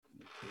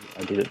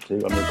I did it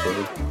too,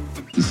 unrecorded.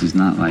 This is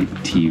not like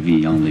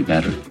TV, only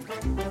better.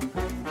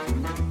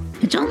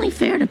 It's only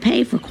fair to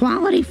pay for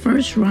quality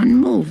first-run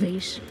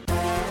movies.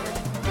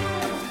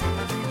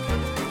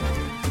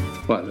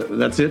 What,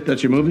 that's it?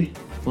 That's your movie?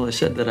 Well, I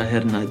said that I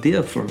had an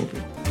idea for a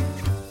movie.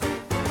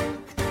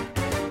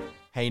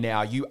 Hey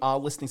now, you are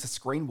listening to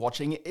Screen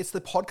Watching. It's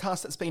the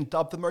podcast that's been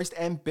dubbed the most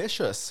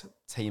ambitious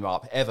team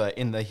up ever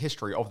in the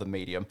history of the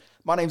medium.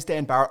 My name's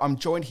Dan Barrett. I'm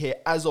joined here,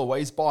 as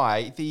always,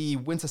 by the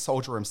Winter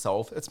Soldier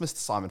himself. It's Mr.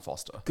 Simon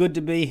Foster. Good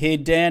to be here,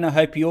 Dan. I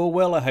hope you're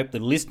well. I hope the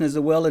listeners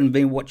are well and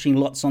been watching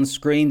lots on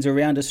screens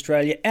around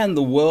Australia and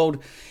the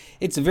world.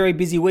 It's a very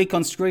busy week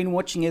on Screen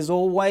Watching as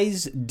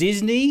always.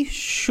 Disney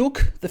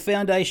shook the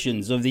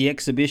foundations of the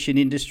exhibition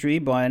industry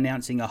by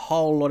announcing a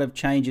whole lot of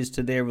changes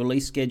to their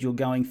release schedule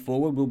going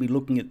forward. We'll be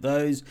looking at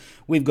those.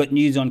 We've got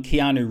news on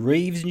Keanu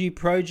Reeves' new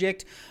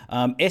project.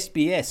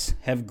 SBS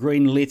have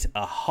greenlit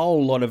a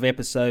whole lot of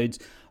episodes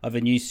of a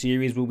new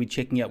series. We'll be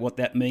checking out what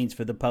that means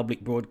for the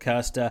public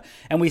broadcaster.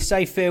 And we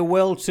say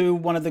farewell to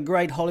one of the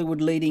great Hollywood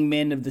leading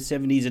men of the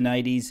 70s and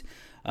 80s.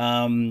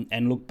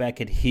 And look back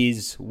at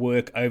his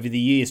work over the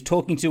years.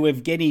 Talking to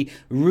Evgeny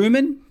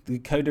Ruman, the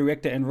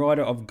co-director and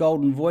writer of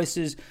Golden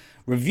Voices,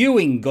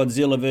 reviewing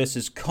Godzilla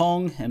vs.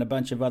 Kong and a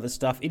bunch of other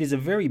stuff. It is a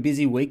very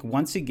busy week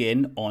once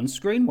again on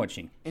Screen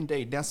Watching.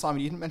 Indeed. Now,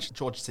 Simon, you didn't mention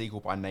George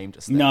Segal by name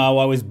just then.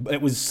 No,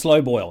 it was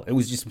slow boil. It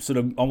was just sort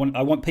of, I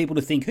want people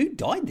to think, who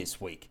died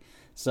this week?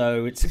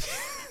 So it's...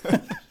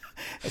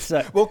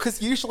 Well, because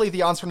usually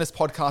the answer in this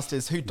podcast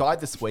is who died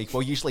this week.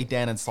 Well, usually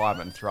Dan and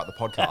Simon throughout the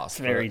podcast. That's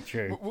very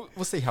true.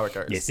 We'll see how it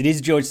goes. Yes, it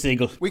is George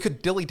Segal. We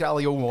could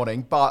dilly-dally all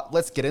morning, but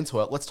let's get into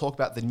it. Let's talk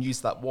about the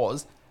news that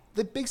was.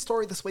 The big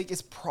story this week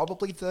is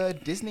probably the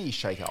Disney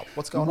shake-up.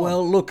 What's going on?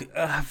 Well, look,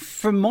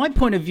 from my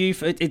point of view,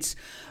 it's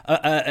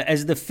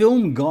as the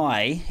film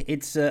guy,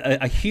 it's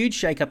a huge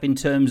shake-up in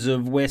terms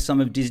of where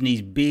some of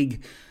Disney's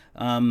big...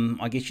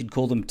 I guess you'd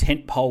call them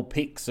tentpole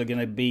picks are going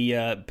to be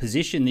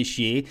positioned this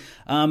year.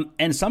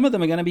 And some of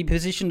them are going to be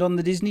positioned on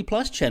the Disney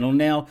Plus channel.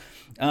 Now,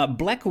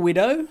 Black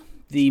Widow,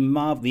 the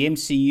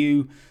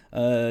MCU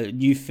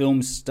new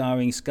film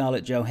starring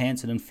Scarlett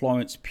Johansson and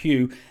Florence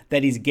Pugh,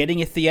 that is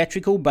getting a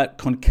theatrical, but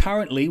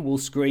concurrently will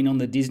screen on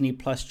the Disney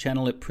Plus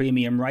channel at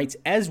premium rates,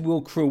 as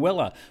will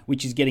Cruella,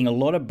 which is getting a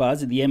lot of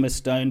buzz at the Emma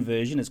Stone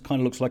version. It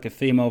kind of looks like a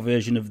female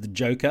version of the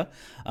Joker.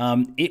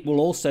 It will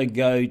also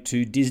go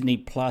to Disney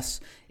Plus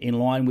in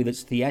line with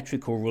its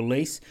theatrical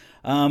release.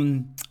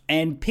 And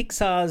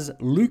Pixar's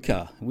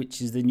Luca,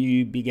 which is the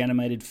new big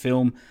animated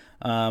film,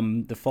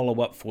 the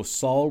follow-up for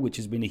Soul, which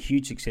has been a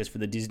huge success for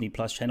the Disney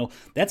Plus channel,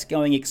 that's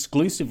going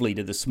exclusively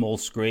to the small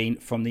screen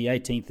from the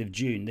 18th of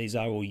June. These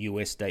are all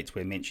US dates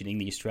we're mentioning.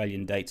 The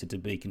Australian dates are to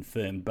be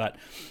confirmed. But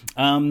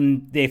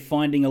they're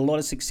finding a lot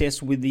of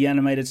success with the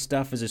animated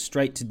stuff as a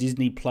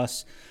straight-to-Disney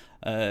Plus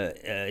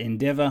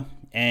endeavour,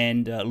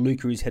 and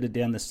Luca is headed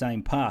down the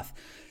same path.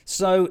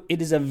 So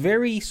it is a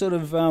very sort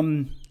of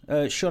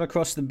shot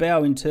across the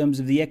bow in terms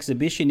of the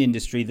exhibition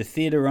industry. The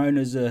theatre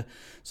owners are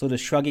sort of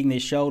shrugging their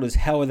shoulders.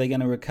 How are they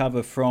going to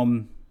recover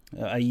from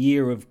a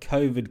year of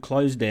COVID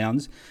close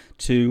downs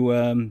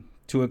to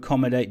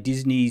accommodate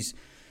Disney's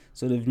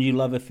sort of new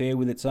love affair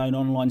with its own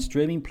online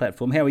streaming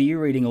platform? How are you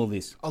reading all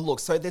this? Oh, look,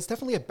 so there's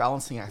definitely a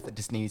balancing act that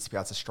Disney needs to be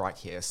able to strike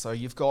here. So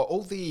you've got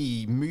all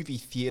the movie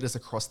theatres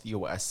across the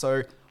US.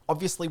 So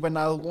obviously, when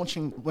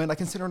they're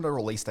considering the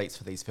release dates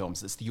for these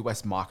films, it's the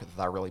US market that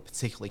they're really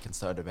particularly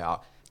concerned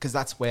about, because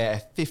that's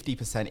where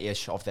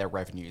 50%-ish of their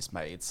revenue is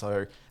made.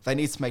 So they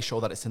need to make sure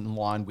that it's in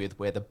line with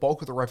where the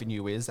bulk of the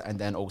revenue is, and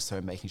then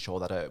also making sure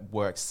that it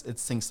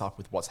syncs up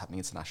with what's happening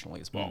internationally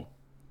as well.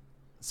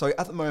 So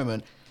at the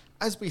moment,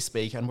 as we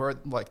speak, and we're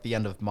at like the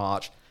end of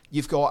March,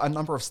 you've got a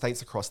number of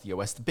states across the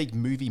US, the big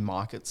movie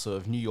markets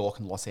of New York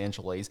and Los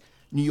Angeles.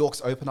 New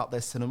York's opened up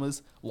their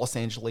cinemas.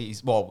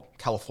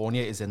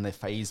 California is in the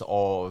phase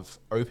of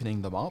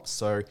opening them up.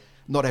 So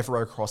not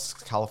everywhere across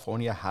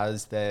California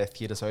has their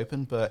theaters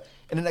open, but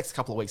in the next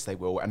couple of weeks they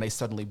will, and they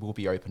certainly will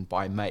be open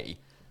by May.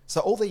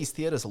 So all these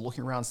theaters are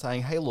looking around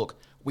saying, hey, look,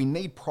 we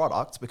need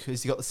product,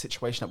 because you got the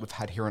situation that we've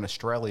had here in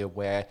Australia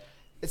where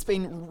it's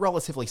been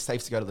relatively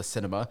safe to go to the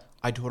cinema.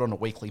 I do it on a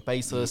weekly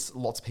basis.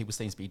 Lots of people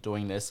seem to be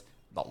doing this.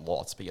 Not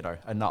lots, but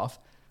enough.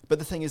 But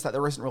the thing is that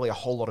there isn't really a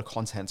whole lot of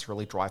content to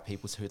really drive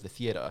people to the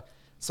theatre.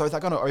 So they're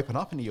going to open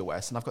up in the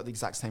US, and I've got the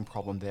exact same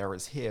problem there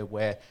as here,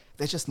 where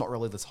there's just not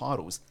really the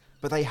titles.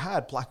 But they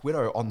had Black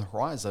Widow on the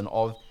horizon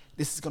of,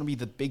 this is going to be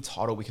the big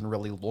title we can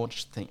really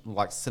launch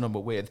cinema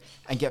with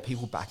and get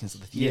people back into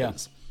the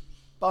theatres. Yeah.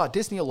 But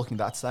Disney are looking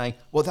at that saying,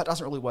 well, that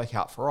doesn't really work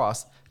out for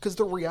us, because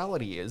the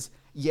reality is,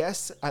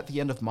 yes, at the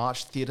end of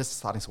March, theatres are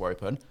starting to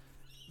open.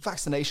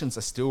 Vaccinations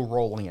are still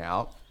rolling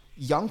out.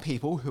 Young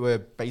people, who are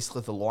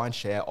basically the lion's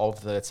share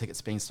of the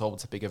tickets being sold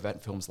to big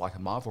event films like a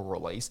Marvel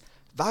release,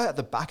 they're at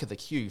the back of the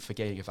queue for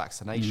getting a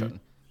vaccination. Mm-hmm.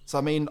 So,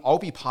 I mean, I'll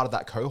be part of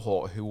that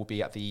cohort who will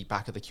be at the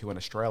back of the queue in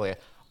Australia.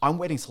 I'm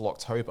waiting till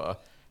October.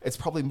 It's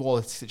probably more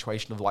a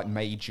situation of like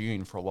May,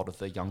 June for a lot of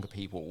the younger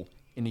people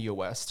in the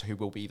US who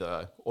will be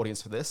the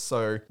audience for this.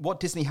 So what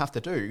Disney have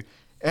to do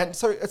And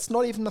so it's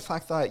not even the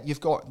fact that you've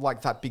got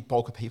like that big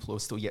bulk of people who are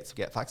still yet to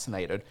get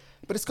vaccinated,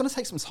 but it's going to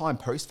take some time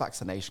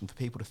post-vaccination for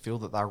people to feel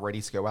that they're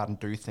ready to go out and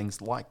do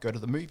things like go to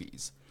the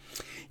movies.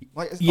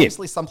 Like,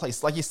 obviously some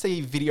place, like you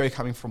see video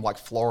coming from like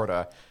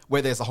Florida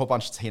where there's a whole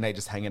bunch of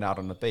teenagers hanging out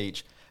on the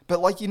beach. But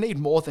like you need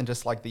more than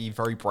just like the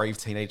very brave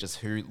teenagers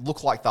who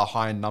look like they're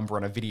high in number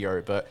in a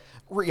video, but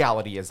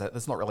reality is that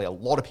there's not really a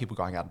lot of people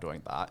going out and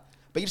doing that.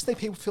 But you just need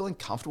people feeling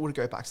comfortable to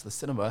go back to the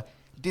cinema.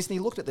 Disney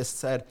looked at this and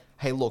said,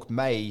 hey, look,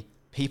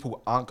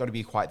 people aren't going to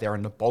be quite there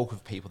in the bulk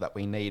of people that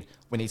we need.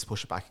 We need to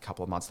push it back a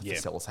couple of months to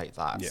facilitate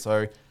that.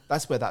 So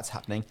that's where that's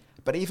happening.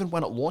 But even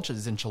when it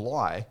launches in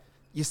July,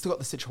 you still got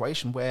the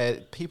situation where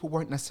people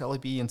won't necessarily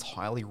be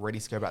entirely ready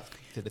to go back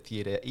to the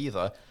theatre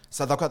either.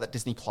 So they've got that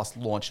Disney Plus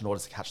launch in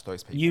order to catch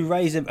those people. You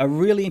raise a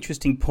really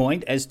interesting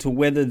point as to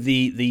whether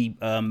the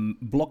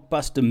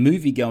blockbuster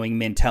movie-going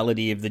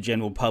mentality of the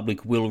general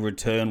public will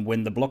return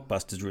when the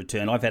blockbusters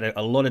return. I've had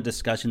a lot of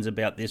discussions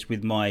about this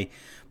with my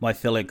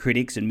fellow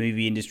critics and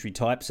movie industry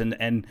types,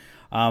 and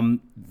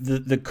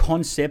the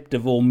concept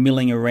of all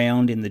milling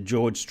around in the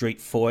George Street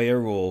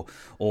foyer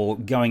or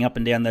going up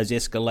and down those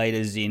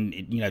escalators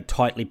in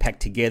tightly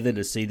packed together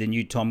to see the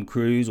new Tom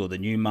Cruise or the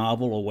new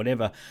Marvel or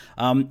whatever,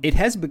 it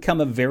has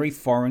become a very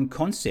foreign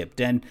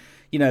concept, and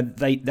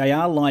they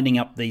are lining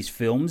up these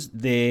films.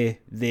 They're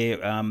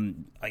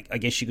I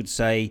guess you could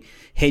say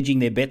hedging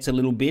their bets a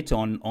little bit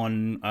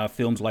on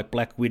films like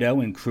Black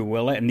Widow and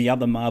Cruella, and the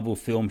other Marvel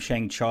film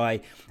Shang-Chi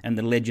and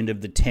the Legend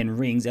of the Ten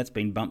Rings. That's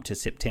been bumped to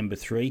September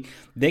 3.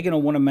 They're going to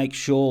want to make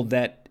sure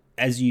that,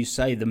 as you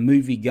say, the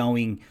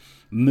movie-going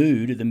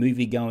mood, the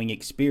movie-going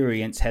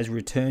experience has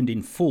returned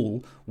in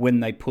full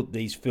when they put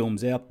these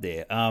films out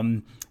there.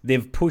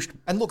 They've pushed...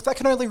 And look, that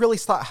can only really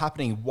start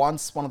happening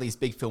once one of these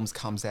big films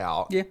comes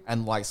out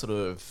and like sort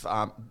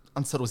of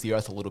unsettles the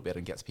earth a little bit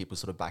and gets people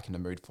sort of back in the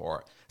mood for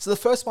it. So the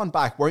first one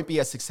back won't be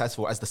as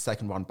successful as the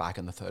second one back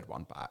and the third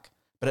one back.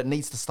 But it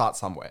needs to start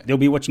somewhere. They'll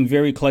be watching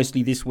very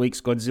closely this week's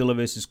Godzilla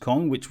vs.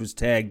 Kong, which was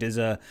tagged as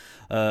a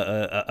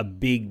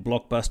big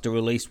blockbuster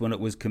release when it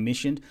was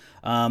commissioned.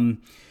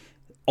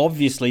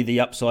 Obviously, the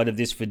upside of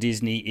this for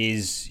Disney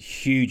is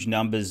huge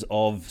numbers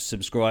of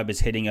subscribers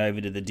heading over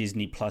to the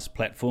Disney Plus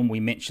platform. We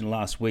mentioned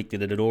last week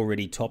that it had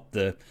already topped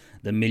the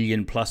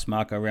million plus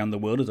mark around the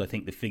world, as I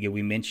think the figure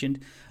we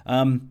mentioned.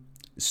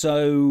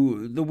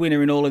 So the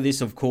winner in all of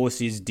this, of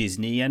course, is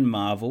Disney and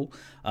Marvel.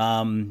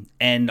 And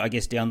I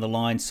guess down the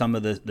line, some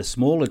of the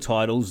smaller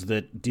titles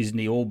that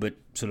Disney all but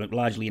sort of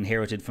largely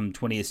inherited from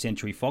 20th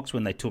Century Fox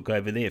when they took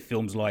over their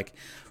films like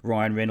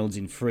Ryan Reynolds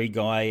in Free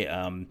Guy,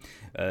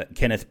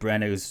 Kenneth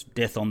Branagh's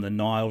Death on the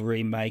Nile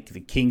remake,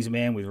 The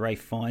Kingsman with Ralph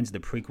Fiennes, the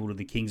prequel to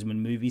the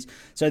Kingsman movies.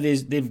 So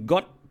they've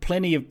got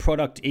plenty of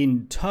product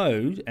in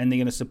tow, and they're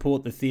going to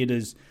support the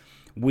theatres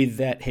with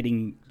that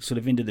heading sort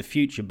of into the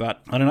future.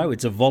 But I don't know,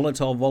 it's a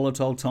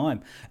volatile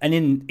time. And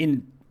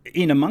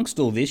in amongst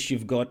all this,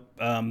 you've got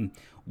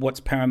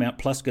what's Paramount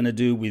Plus going to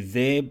do with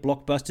their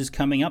blockbusters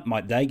coming up?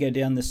 Might they go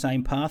down the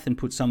same path and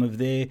put some of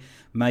their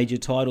major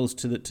titles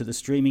to the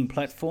streaming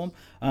platform?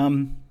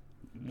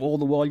 All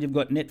the while you've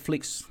got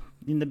Netflix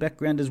in the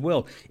background as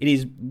well. It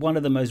is one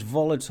of the most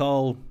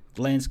volatile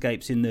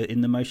landscapes in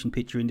the motion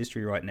picture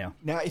industry right now.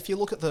 Now, if you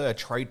look at the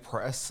trade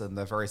press and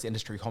the various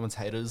industry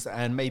commentators,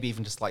 and maybe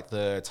even just like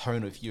the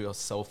tone of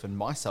yourself and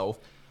myself,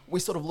 we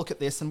sort of look at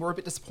this and we're a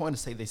bit disappointed to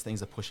see these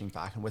things are pushing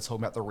back, and we're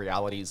talking about the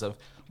realities of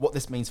what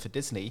this means for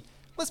Disney.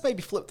 Let's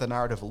maybe flip the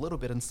narrative a little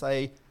bit and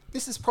say,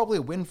 this is probably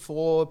a win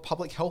for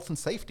public health and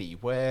safety,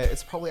 where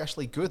it's probably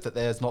actually good that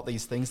there's not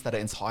these things that are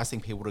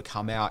enticing people to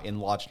come out in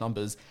large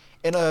numbers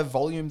in a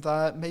volume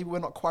that maybe we're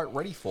not quite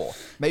ready for.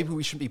 Maybe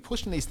we shouldn't be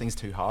pushing these things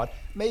too hard.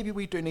 Maybe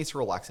we do need to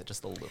relax it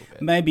just a little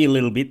bit. Maybe a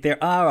little bit.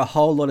 There are a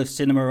whole lot of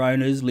cinema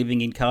owners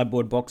living in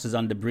cardboard boxes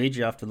under bridge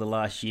after the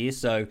last year,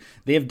 so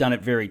they've done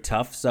it very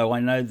tough. So I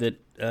know that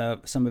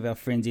some of our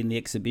friends in the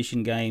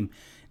exhibition game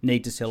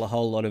need to sell a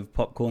whole lot of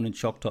popcorn and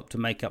Choc Top to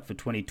make up for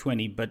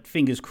 2020, but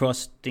fingers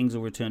crossed things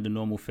will return to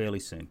normal fairly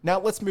soon. Now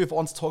let's move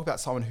on to talk about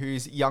someone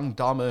who's young,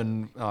 dumb,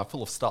 and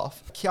full of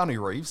stuff.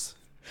 Keanu Reeves.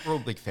 We're all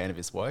a big fan of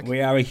his work. We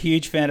are a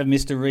huge fan of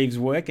Mr. Reeves'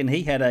 work, and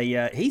he had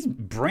he's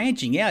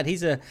branching out.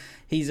 He's a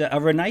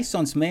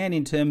renaissance man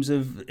in terms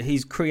of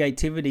his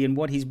creativity and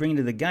what he's bringing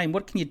to the game.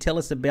 What can you tell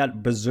us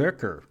about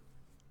Berserker?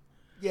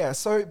 Yeah,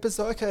 so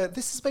Berserker,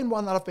 this has been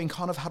one that I've been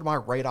kind of had on my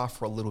radar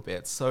for a little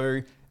bit.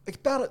 So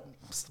about,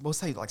 we'll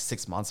say like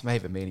 6 months,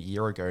 maybe even a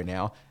year ago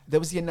now, there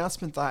was the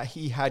announcement that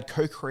he had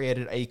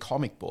co-created a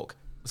comic book.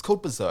 It's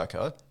called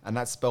Berserker, and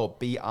that's spelled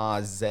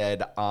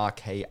Brzrkr.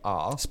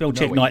 Spell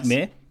check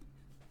nightmare.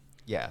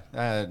 Yeah,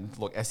 and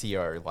look,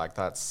 SEO, like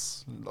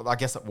that's, I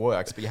guess it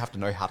works, but you have to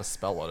know how to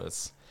spell it.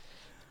 It's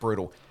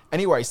brutal.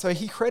 Anyway, so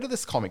he created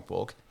this comic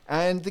book,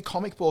 and the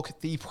comic book,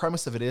 the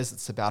premise of it is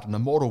it's about an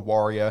immortal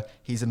warrior.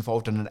 He's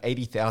involved in an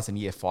 80,000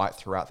 year fight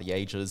throughout the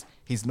ages.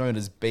 He's known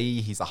as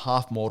B. He's a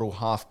half mortal,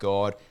 half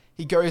god.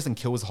 He goes and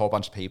kills a whole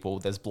bunch of people.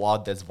 There's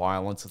blood, there's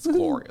violence. It's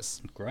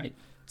glorious. Great.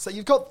 So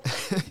you've got,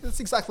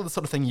 that's exactly the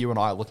sort of thing you and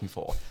I are looking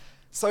for.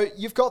 So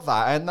you've got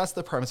that, and that's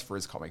the premise for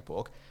his comic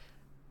book.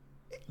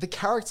 the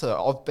character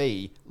of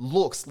B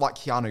looks like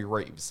Keanu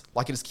Reeves.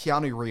 Like it is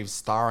Keanu Reeves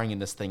starring in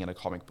this thing in a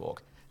comic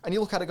book. And you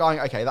look at it going,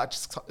 okay,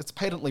 it's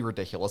patently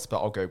ridiculous,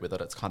 but I'll go with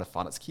it. It's kind of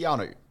fun. It's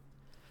Keanu.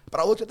 But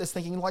I looked at this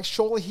thinking, like,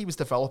 surely he was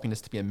developing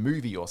this to be a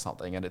movie or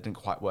something, and it didn't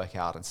quite work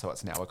out, and so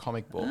it's now a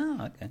comic book.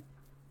 Oh, okay.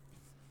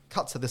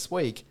 Cut to this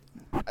week.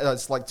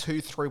 It's like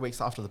 2-3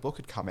 weeks after the book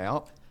had come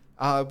out.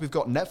 We've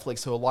got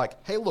Netflix who are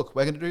like, hey, look,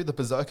 we're going to do the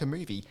Berserker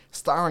movie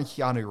starring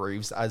Keanu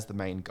Reeves as the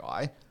main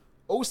guy.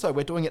 Also,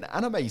 we're doing an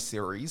anime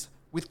series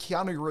with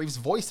Keanu Reeves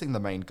voicing the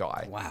main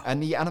guy. Wow.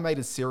 And the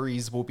animated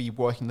series will be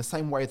working the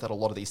same way that a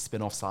lot of these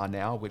spin-offs are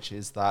now, which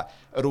is that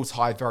it'll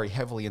tie very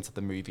heavily into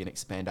the movie and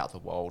expand out the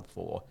world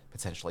for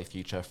potentially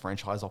future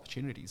franchise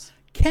opportunities.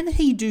 Can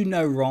he do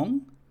no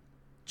wrong?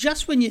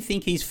 Just when you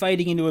think he's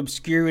fading into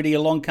obscurity,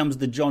 along comes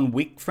the John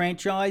Wick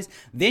franchise.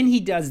 Then he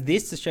does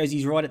this that shows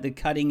he's right at the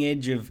cutting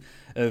edge of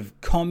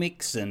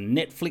comics and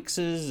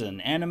Netflixes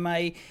and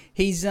anime.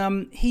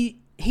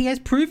 He has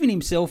proven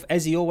himself,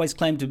 as he always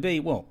claimed to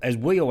be, well, as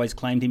we always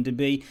claimed him to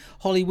be,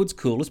 Hollywood's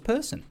coolest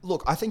person.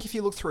 Look, I think if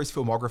you look through his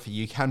filmography,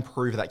 you can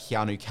prove that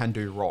Keanu can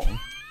do wrong.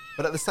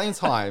 But at the same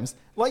time,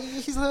 like,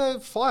 he's a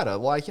fighter.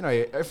 Like, you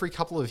know, every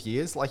couple of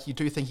years, like, you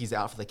do think he's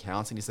out for the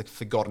count and he's a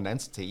forgotten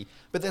entity.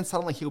 But then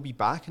suddenly he'll be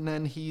back and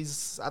then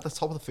he's at the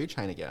top of the food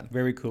chain again.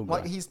 Very cool guy.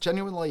 Like, he's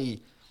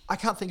genuinely... I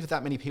can't think of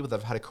that many people that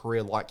have had a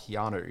career like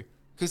Keanu.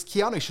 Because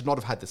Keanu should not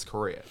have had this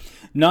career.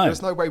 No.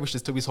 There's no way we should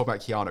still be talking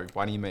about Keanu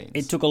by any means.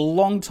 It took a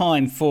long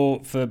time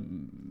for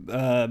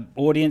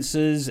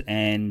audiences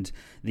and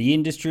the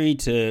industry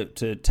to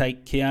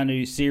take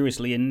Keanu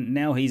seriously, and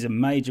now he's a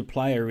major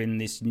player in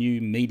this new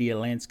media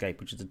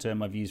landscape, which is a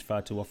term I've used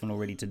far too often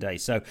already today.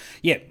 So,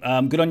 yeah,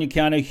 good on you,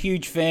 Keanu.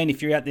 Huge fan.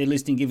 If you're out there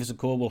listening, give us a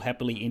call. We'll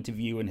happily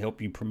interview and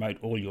help you promote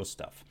all your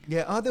stuff.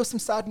 Yeah, there was some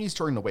sad news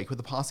during the week with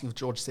the passing of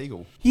George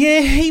Segal.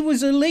 Yeah, he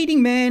was a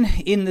leading man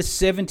in the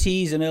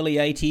 70s and early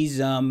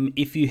 80s.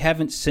 If you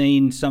haven't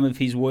seen some of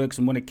his works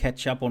and want to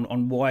catch up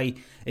on why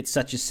it's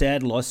such a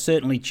sad loss,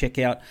 certainly check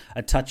out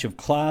A Touch of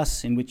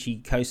Class, in which he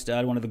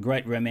co-starred one of the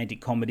great romantic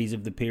comedies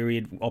of the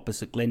period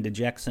opposite Glenda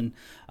Jackson.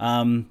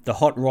 The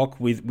Hot Rock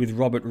with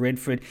Robert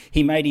Redford.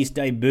 He made his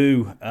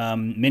debut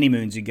many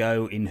moons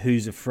ago in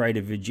Who's Afraid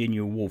of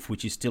Virginia Woolf,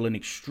 which is still an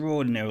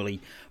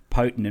extraordinarily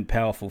potent and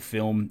powerful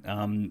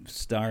film,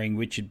 starring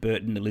Richard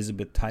Burton,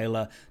 Elizabeth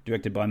Taylor,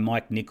 directed by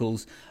Mike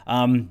Nichols.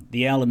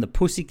 The Owl and the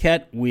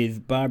Pussycat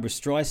with Barbara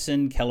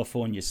Streisand,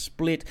 California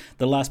Split,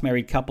 The Last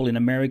Married Couple in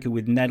America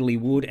with Natalie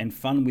Wood, and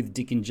Fun with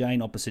Dick and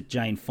Jane opposite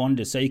Jane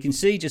Fonda. So you can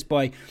see just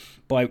by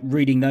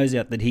reading those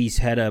out that he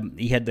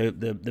had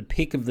the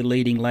pick of the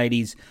leading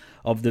ladies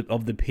of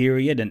the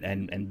period,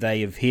 and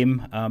they of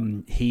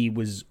him. He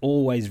was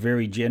always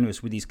very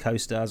generous with his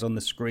co-stars on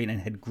the screen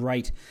and had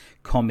great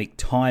comic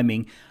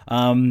timing.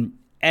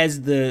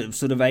 As the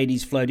sort of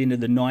 80s flowed into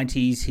the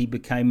 90s, he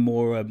became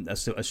more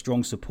a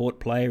strong support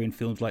player in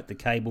films like The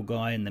Cable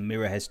Guy and The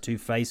Mirror Has Two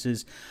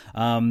Faces,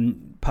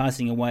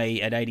 passing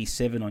away at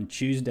 87 on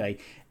Tuesday.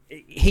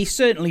 He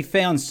certainly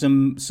found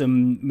some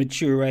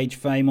mature age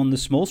fame on the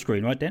small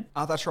screen, right, Dan?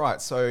 That's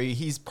right. So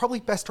he's probably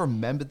best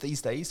remembered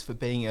these days for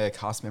being a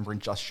cast member in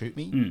Just Shoot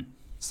Me.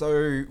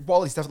 So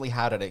while he's definitely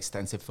had an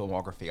extensive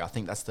filmography, I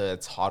think that's the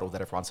title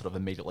that everyone sort of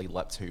immediately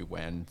leapt to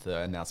when the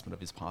announcement of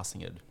his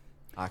passing had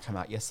come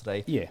out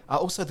yesterday. Yeah.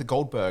 Also The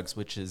Goldbergs,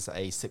 which is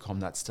a sitcom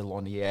that's still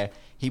on the air.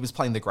 He was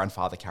playing the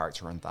grandfather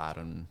character in that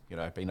and, you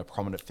know, being a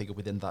prominent figure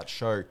within that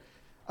show.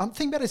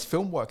 Thinking about his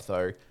film work,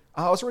 though,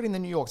 I was reading the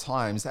New York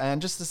Times,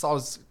 and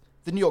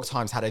the New York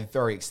Times had a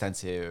very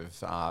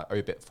extensive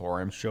obit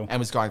for him, Sure. and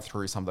was going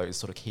through some of those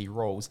sort of key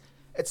roles.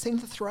 It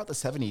seemed that throughout the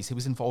 70s, he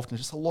was involved in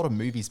just a lot of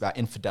movies about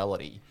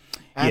infidelity.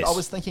 And Yes. I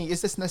was thinking,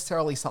 is this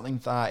necessarily something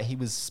that he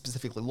was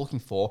specifically looking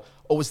for,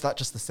 or was that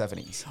just the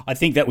 70s? I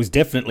think that was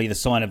definitely the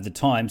sign of the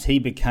times. He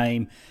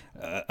became,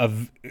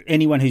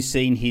 anyone who's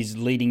seen his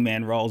leading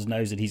man roles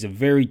knows that he's a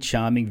very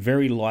charming,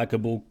 very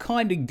likable,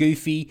 kind of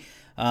goofy,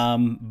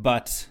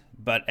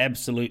 but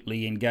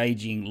absolutely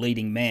engaging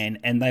leading man.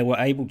 And they were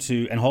able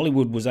to, and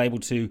Hollywood was able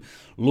to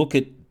look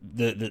at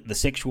the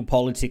sexual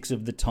politics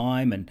of the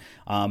time and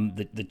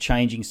the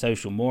changing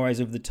social mores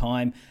of the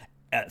time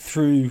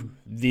through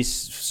this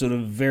sort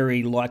of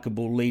very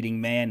likable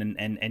leading man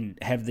and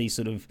have these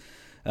sort of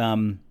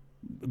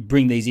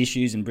bring these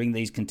issues and bring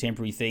these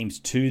contemporary themes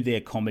to their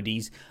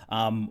comedies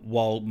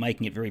while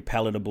making it very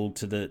palatable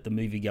to the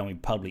movie-going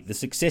public. The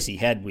success he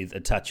had with A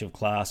Touch of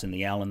Class and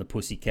The Owl and the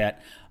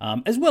Pussycat,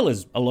 as well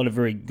as a lot of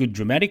very good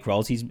dramatic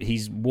roles.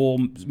 His war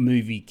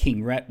movie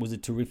King Rat was a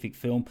terrific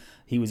film.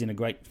 He was in a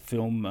great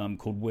film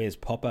called Where's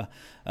Popper?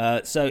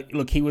 So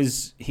look, he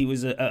was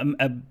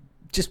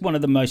just one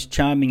of the most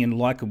charming and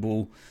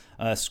likable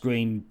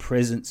screen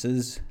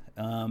presences.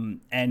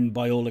 And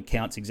by all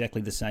accounts,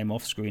 exactly the same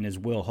off-screen as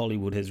well.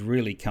 Hollywood has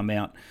really come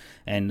out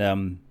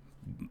and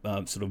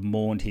sort of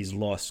mourned his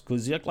loss.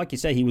 Because, like you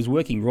say, he was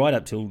working right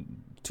up till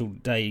till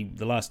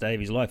the last day of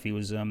his life, he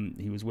was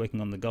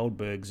working on the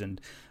Goldbergs and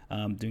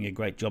doing a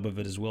great job of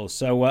it as well.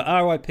 So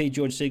R.I.P.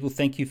 George Segal.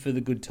 Thank you for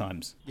the good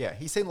times. Yeah,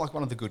 he seemed like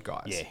one of the good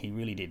guys. Yeah, he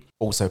really did.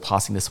 Also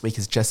passing this week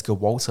is Jessica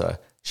Walter.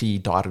 She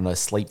died in her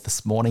sleep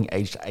this morning,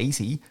 aged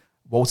 80.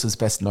 Walter's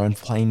best known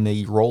for playing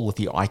the role of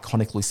the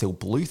iconic Lucille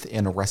Bluth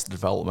in Arrested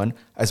Development,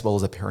 as well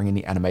as appearing in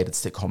the animated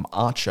sitcom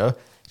Archer.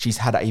 She's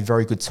had a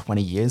very good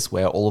 20 years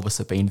where all of us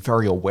have been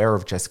very aware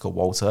of Jessica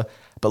Walter.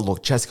 But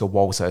look, Jessica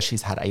Walter,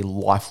 she's had a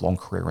lifelong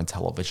career in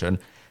television.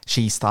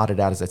 She started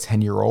out as a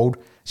 10-year-old.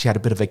 She had a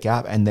bit of a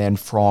gap, and then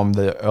from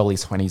the early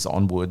 20s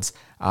onwards,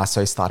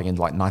 so starting in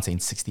like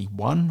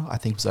 1961, I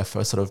think was her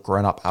first sort of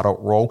grown-up adult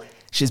role,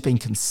 she's been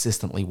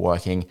consistently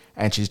working,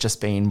 and she's just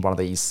been one of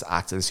these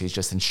actors who's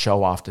just in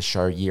show after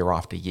show, year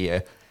after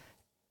year.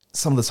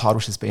 Some of the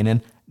titles she's been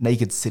in: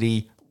 Naked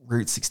City,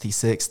 Route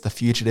 66, The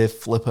Fugitive,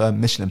 Flipper,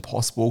 Mission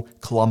Impossible,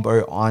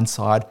 Columbo,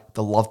 Ironside,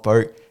 The Love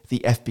Boat, The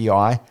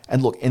FBI.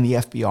 And look, in The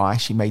FBI,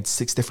 she made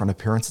 6 different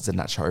appearances in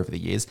that show over the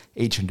years,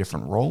 each in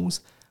different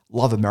roles.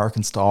 Love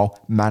American Style,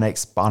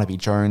 Mannix, Barnaby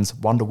Jones,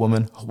 Wonder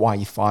Woman,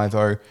 Hawaii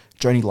Five-0,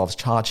 Joni Loves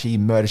Chachi,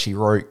 Murder, She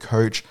Wrote,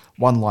 Coach,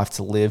 One Life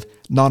to Live,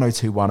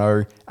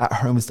 90210, At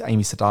Home with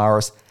Amy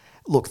Sedaris.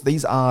 Look,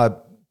 these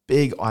are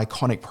big,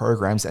 iconic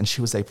programs, and she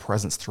was a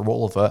presence through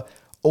all of it.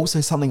 Also,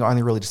 something I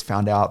only really just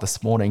found out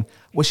this morning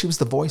was she was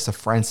the voice of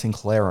Fran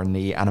Sinclair in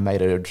the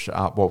animated,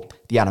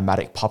 the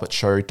animatic puppet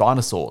show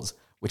Dinosaurs,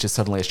 which is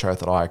certainly a show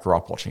that I grew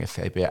up watching a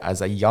fair bit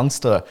as a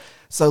youngster.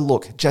 So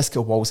look,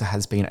 Jessica Walter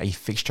has been a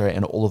fixture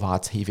in all of our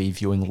TV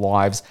viewing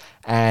lives,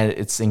 and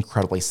it's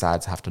incredibly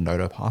sad to have to note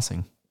her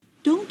passing.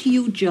 Don't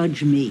you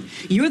judge me.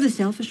 You're the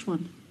selfish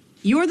one.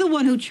 You're the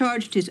one who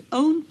charged his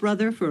own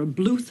brother for a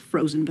Bluth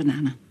frozen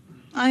banana.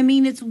 I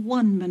mean, it's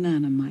one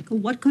banana, Michael.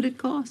 What could it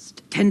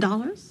cost?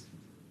 $10?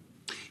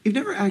 You've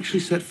never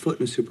actually set foot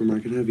in a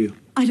supermarket, have you?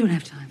 I don't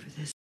have time for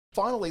this.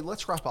 Finally,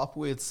 let's wrap up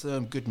with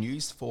some good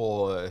news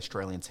for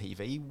Australian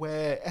TV,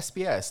 where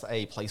SBS,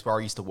 a place where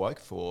I used to work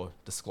for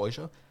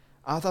disclosure,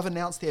 they've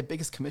announced their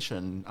biggest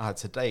commission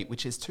to date,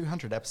 which is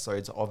 200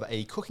 episodes of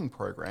a cooking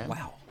program.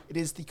 Wow. It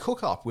is The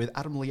Cook Up with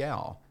Adam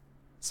Liao.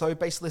 So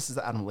basically, this is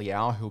Adam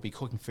Liao, who will be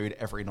cooking food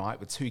every night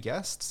with 2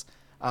 guests.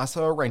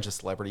 So a range of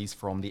celebrities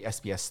from the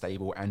SBS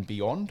stable and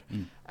beyond.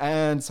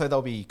 And so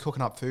they'll be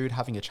cooking up food,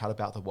 having a chat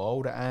about the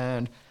world.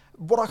 And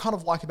what I kind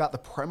of like about the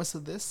premise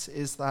of this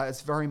is that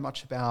it's very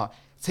much about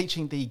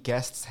teaching the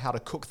guests how to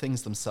cook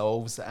things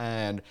themselves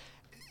and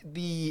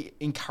the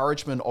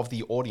encouragement of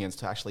the audience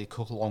to actually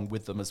cook along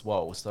with them as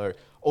well. So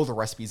all the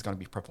recipes are going to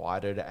be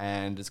provided,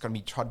 and it's going to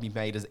be tried to be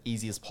made as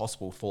easy as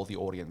possible for the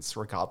audience,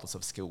 regardless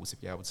of skills, to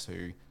be able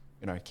to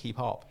keep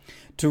up.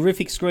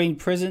 Terrific screen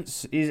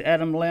presence is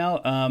Adam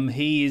Lau.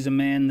 He is a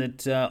man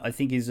that I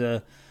think is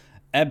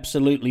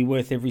absolutely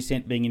worth every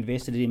cent being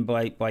invested in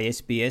by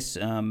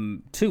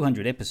SBS.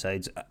 200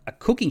 episodes, a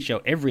cooking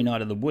show every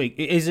night of the week.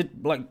 Is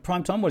it like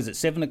prime time? What is it,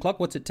 7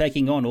 o'clock? What's it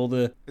taking on?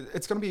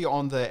 It's going to be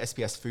on the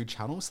SBS Food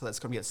channel, so that's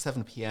going to be at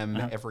 7 p.m.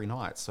 every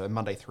night, so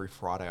Monday through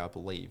Friday, I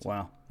believe.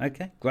 Wow.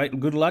 Okay, great.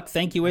 Good luck.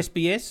 Thank you,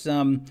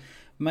 SBS.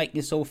 Make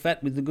us all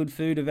fat with the good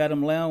food of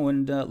Adam Lau,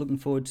 and looking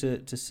forward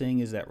to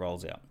seeing as that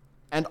rolls out.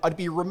 And I'd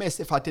be remiss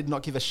if I did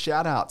not give a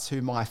shout out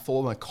to my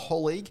former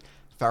colleague,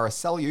 Farah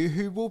Saliu,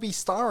 who will be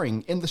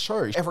starring in the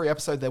show. Every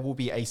episode there will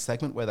be a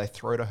segment where they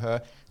throw to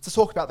her to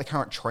talk about the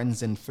current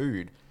trends in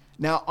food.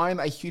 Now, I'm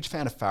a huge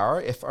fan of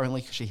Farah, if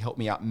only because she helped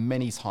me out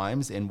many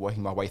times in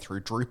working my way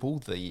through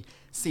Drupal, the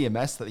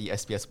CMS that the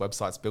SBS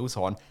website's built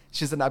on.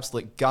 She's an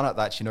absolute gun at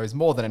that. She knows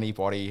more than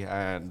anybody,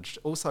 and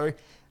also,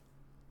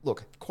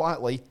 look,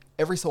 quietly,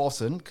 every so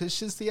often, because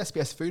she's the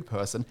SBS food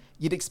person,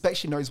 you'd expect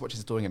she knows what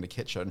she's doing in the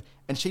kitchen.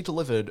 And she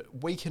delivered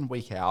week in,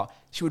 week out.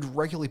 She would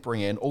regularly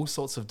bring in all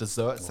sorts of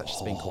desserts that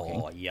she's been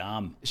cooking. Oh,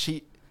 yum.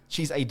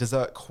 She's a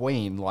dessert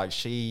queen. Like,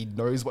 she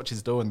knows what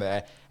she's doing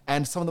there.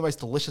 And some of the most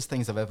delicious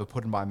things I've ever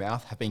put in my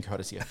mouth have been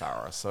courtesy of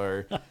Farah.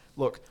 So,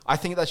 look, I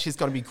think that she's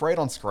going to be great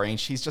on screen.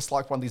 She's just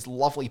like one of these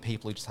lovely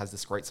people who just has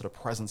this great sort of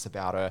presence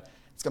about her.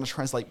 It's going to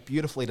translate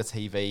beautifully to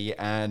TV,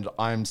 and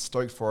I'm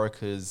stoked for her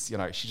because,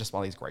 she's just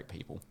one of these great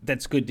people.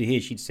 That's good to hear.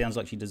 She sounds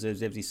like she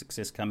deserves every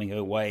success coming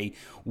her way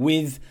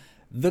with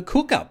The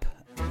Cook Up.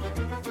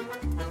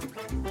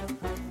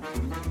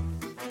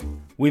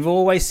 We've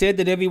always said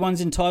that everyone's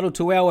entitled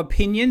to our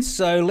opinions,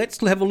 so let's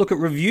have a look at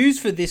reviews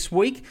for this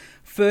week.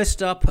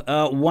 First up,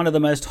 one of the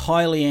most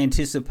highly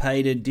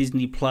anticipated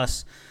Disney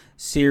Plus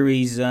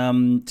series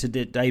to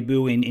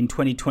debut in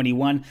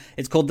 2021.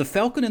 It's called The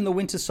Falcon and the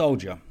Winter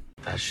Soldier.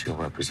 That shield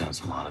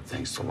represents a lot of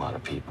things to a lot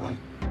of people.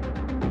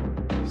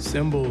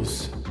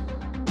 Symbols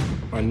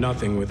are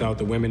nothing without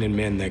the women and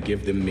men that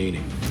give them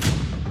meaning.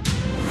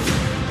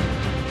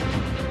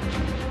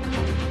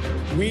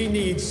 We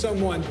need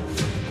someone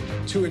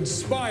to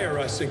inspire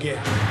us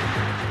again.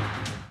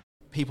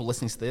 People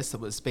listening to this,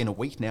 it's been a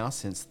week now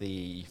since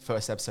the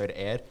first episode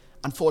aired.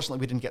 Unfortunately,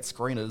 we didn't get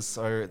screeners,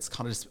 so it's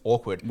kind of just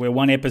awkward. We're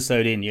one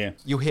episode in, yeah.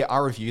 You'll hear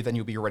our review, then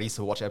you'll be ready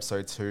to watch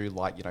episode 2,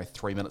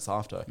 3 minutes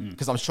after.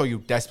 Because I'm sure you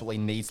desperately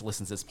need to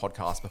listen to this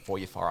podcast before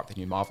you fire up the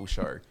new Marvel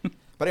show.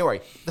 But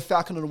anyway, The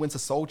Falcon and the Winter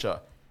Soldier.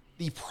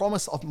 The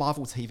promise of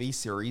Marvel TV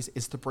series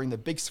is to bring the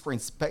big screen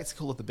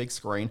spectacle of the big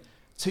screen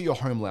to your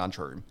home lounge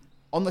room.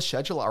 On the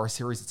schedule are a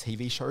series of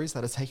TV shows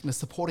that are taking the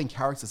supporting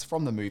characters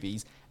from the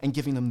movies and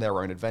giving them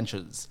their own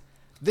adventures.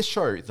 This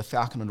show, The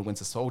Falcon and the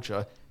Winter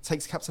Soldier,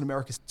 takes Captain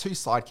America's two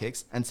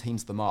sidekicks and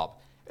teams them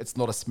up. It's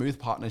not a smooth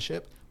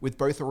partnership, with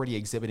both already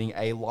exhibiting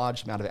a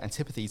large amount of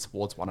antipathy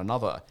towards one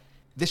another.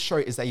 This show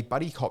is a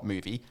buddy cop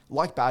movie,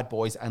 like Bad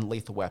Boys and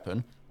Lethal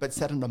Weapon, but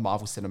set in the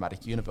Marvel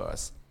Cinematic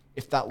Universe.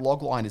 If that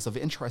logline is of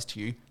interest to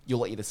you,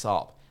 you'll eat this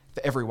up.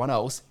 For everyone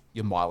else,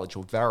 your mileage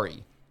will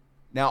vary.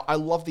 Now, I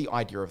love the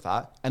idea of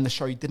that, and the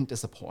show didn't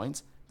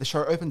disappoint. The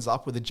show opens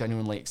up with a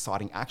genuinely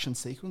exciting action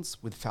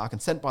sequence, with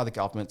Falcon sent by the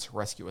government to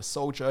rescue a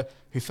soldier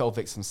who fell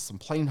victim to some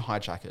plane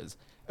hijackers.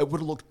 It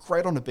would have looked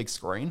great on a big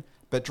screen,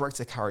 but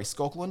director Carrie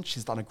Scogland,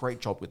 she's done a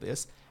great job with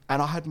this,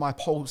 and I had my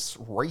pulse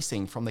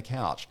racing from the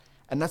couch.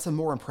 And that's a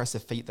more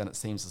impressive feat than it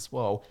seems as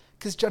well,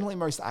 because generally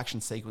most action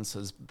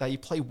sequences, they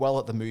play well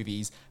at the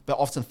movies, but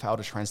often fail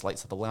to translate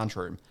to the lounge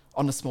room.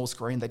 On the small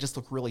screen, they just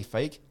look really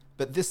fake.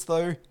 But this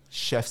though,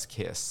 chef's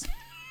kiss.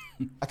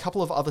 A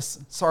couple of other...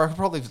 Sorry, I could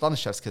probably have done a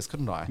chef's kiss,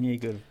 couldn't I? Yeah,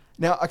 good.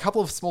 Now, a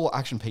couple of smaller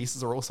action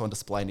pieces are also on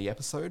display in the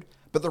episode,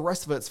 but the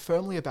rest of it's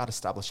firmly about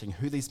establishing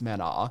who these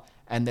men are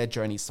and their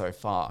journey so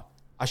far.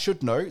 I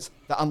should note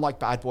that unlike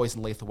Bad Boys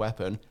and Lethal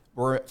Weapon,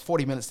 we're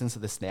 40 minutes into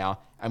this now,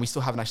 and we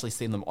still haven't actually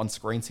seen them on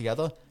screen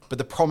together, but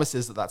the promise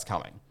is that that's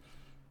coming.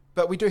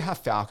 But we do have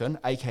Falcon,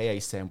 aka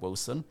Sam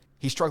Wilson.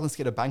 He's struggling to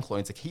get a bank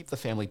loan to keep the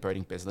family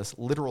boating business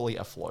literally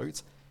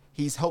afloat.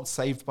 He's helped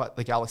save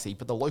the galaxy,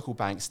 but the local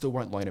bank still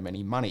won't loan him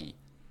any money.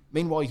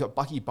 Meanwhile, you've got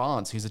Bucky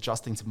Barnes, who's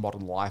adjusting to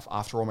modern life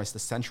after almost a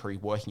century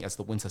working as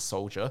the Winter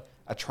Soldier,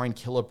 a trained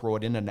killer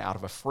brought in and out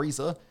of a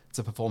freezer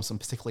to perform some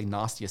particularly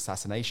nasty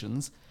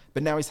assassinations,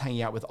 but now he's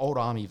hanging out with old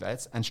army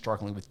vets and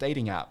struggling with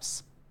dating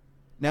apps.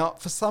 Now,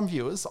 for some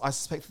viewers, I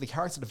suspect that the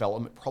character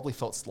development probably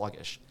felt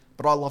sluggish,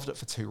 but I loved it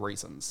for two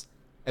reasons.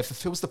 It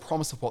fulfills the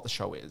promise of what the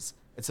show is.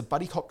 It's a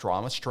buddy cop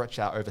drama stretched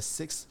out over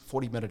 6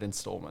 40-minute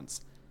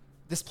installments.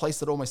 This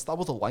plays at almost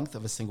double the length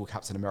of a single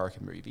Captain America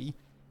movie,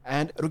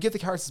 and it'll give the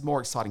characters more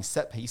exciting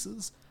set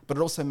pieces, but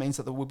it also means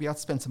that we'll be able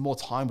to spend some more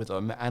time with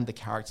them and the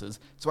characters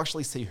to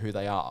actually see who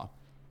they are.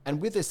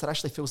 And with this, it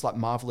actually feels like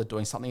Marvel are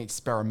doing something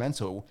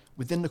experimental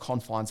within the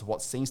confines of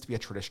what seems to be a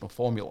traditional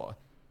formula.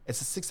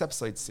 It's a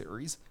 6-episode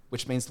series,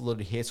 which means it'll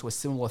adhere to a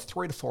similar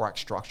 3 to 4 act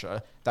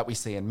structure that we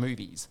see in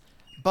movies.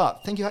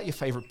 But think about your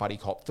favourite buddy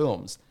cop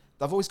films.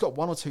 They've always got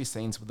 1 or 2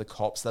 scenes with the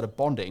cops that are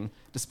bonding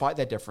despite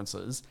their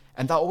differences,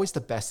 and they're always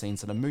the best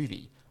scenes in a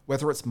movie.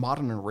 Whether it's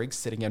Martin and Riggs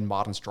sitting in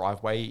Martin's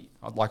driveway,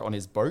 like on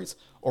his boat,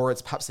 or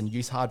it's perhaps in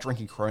Utah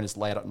drinking Coronas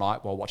late at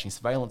night while watching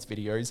surveillance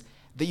videos,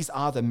 these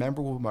are the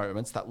memorable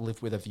moments that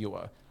live with a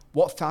viewer.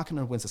 What Falcon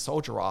and Winter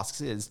Soldier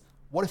asks is,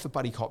 what if a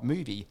buddy cop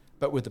movie,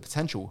 but with the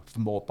potential for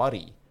more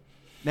buddy?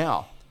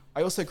 Now,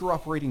 I also grew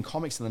up reading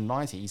comics in the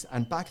 90s,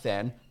 and back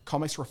then,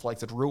 comics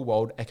reflected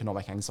real-world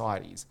economic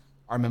anxieties.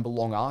 I remember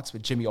long arcs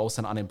with Jimmy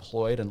Olsen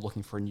unemployed and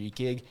looking for a new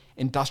gig,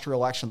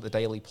 industrial action at the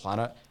Daily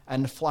Planet,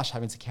 and Flash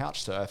having to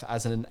couch surf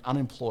as an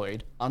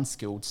unemployed,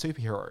 unskilled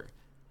superhero.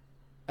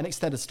 An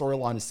extended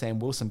storyline of Sam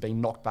Wilson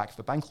being knocked back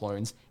for bank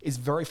loans is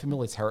very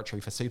familiar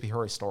territory for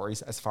superhero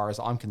stories as far as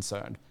I'm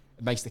concerned.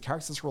 It makes the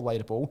characters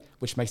relatable,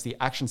 which makes the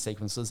action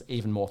sequences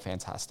even more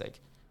fantastic.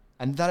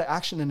 And that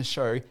action in the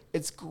show,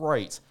 it's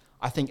great.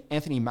 I think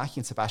Anthony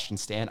Mackie and Sebastian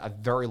Stan are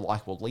very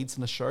likable leads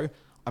in the show.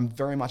 I'm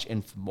very much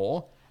in for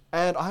more.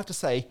 And I have to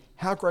say,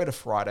 how great are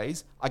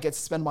Fridays? I get to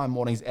spend my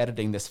mornings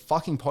editing this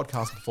fucking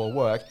podcast before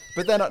work,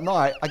 but then at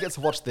night, I get to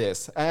watch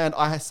this. And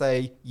I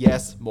say,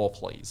 yes, more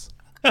please.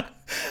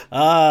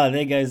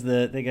 There goes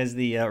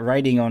the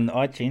rating on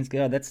iTunes.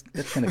 God, that's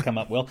going to come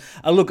up well.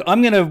 Look,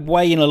 I'm going to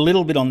weigh in a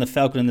little bit on the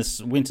Falcon and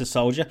the Winter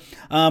Soldier.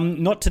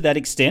 Not to that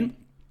extent.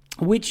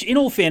 Which, in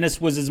all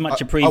fairness, was as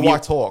much a preview. I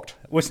talked.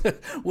 Was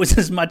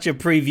as much a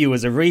preview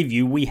as a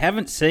review. We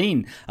haven't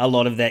seen a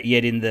lot of that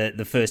yet in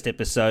the first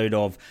episode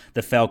of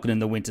The Falcon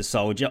and the Winter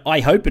Soldier.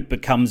 I hope it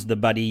becomes the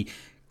buddy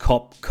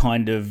cop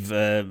kind of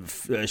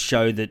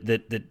show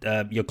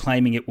that you're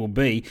claiming it will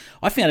be.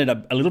 I found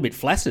it a little bit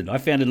flaccid. I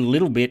found it a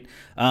little bit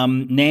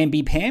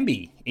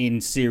namby-pamby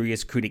in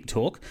serious critic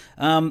talk.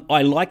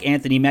 I like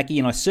Anthony Mackie,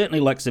 and I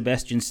certainly like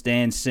Sebastian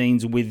Stan's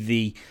scenes with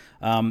the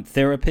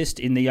therapist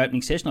in the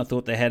opening session. I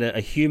thought they had a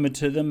humour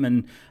to them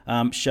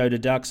and showed a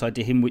dark side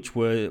to him, which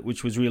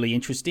was really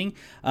interesting.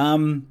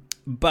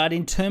 But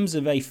in terms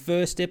of a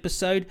first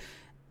episode,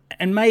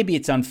 and maybe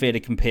it's unfair to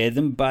compare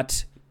them,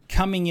 but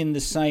coming in the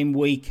same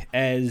week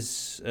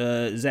as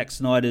Zack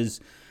Snyder's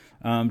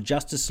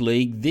Justice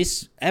League,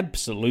 this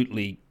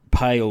absolutely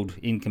paled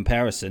in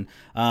comparison.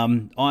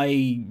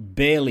 I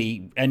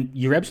barely, and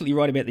you're absolutely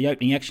right about the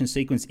opening action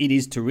sequence. It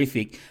is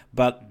terrific,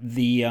 but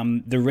the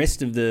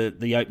rest of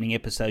the opening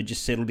episode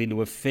just settled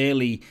into a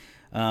fairly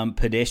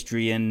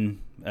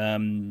pedestrian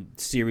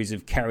series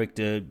of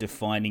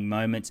character-defining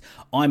moments.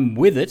 I'm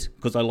with it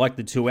because I like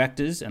the two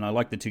actors and I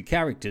like the two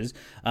characters,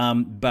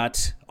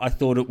 but I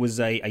thought it was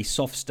a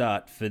soft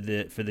start for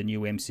the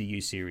new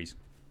MCU series.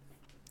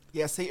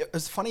 Yeah, see, it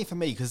was funny for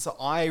me because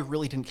I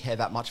really didn't care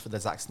that much for the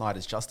Zack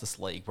Snyder's Justice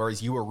League,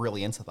 whereas you were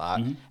really into that.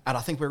 And I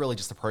think we're really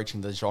just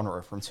approaching the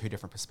genre from two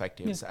different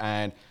perspectives.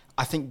 And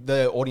I think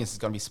the audience is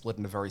going to be split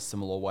in a very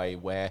similar way,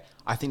 where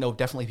I think there'll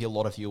definitely be a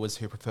lot of viewers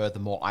who prefer the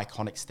more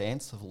iconic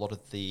stance of a lot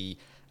of the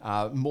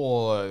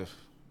more...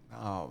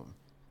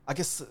 I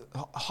guess,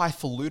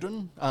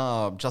 highfalutin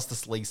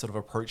Justice League sort of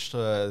approach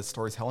to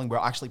storytelling, where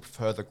I actually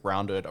prefer the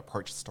grounded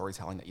approach to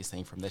storytelling that you're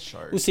seeing from this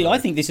show. Well, see, I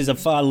think this is a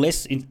far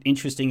less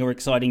interesting or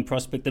exciting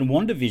prospect than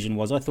WandaVision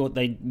was. I thought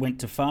they went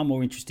to far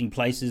more interesting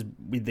places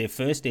with their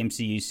first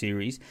MCU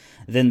series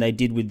than they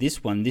did with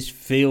this one. This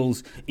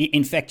feels...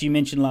 In fact, you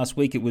mentioned last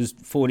week it was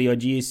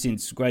 40-odd years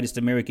since Greatest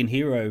American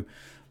Hero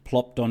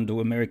plopped onto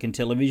American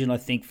television. I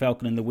think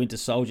Falcon and the Winter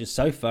Soldier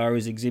so far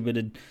has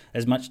exhibited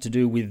as much to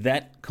do with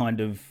that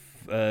kind of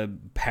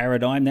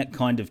paradigm, that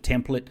kind of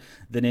template,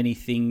 than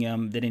anything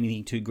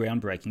too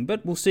groundbreaking.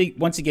 But we'll see.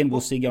 Once again,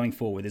 we'll see going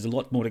forward. There's a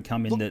lot more to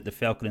come in the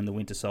Falcon and the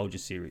Winter Soldier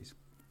series.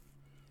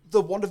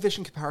 The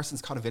WandaVision comparison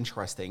is kind of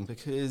interesting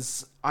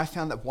because I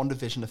found that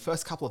WandaVision, the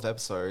first couple of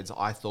episodes,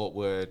 I thought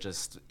were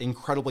just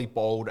incredibly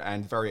bold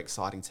and very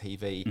exciting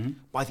TV.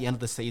 By the end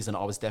of the season,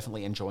 I was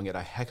definitely enjoying it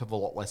a heck of a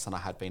lot less than I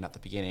had been at the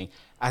beginning,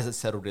 as it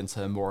settled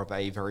into more of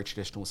a very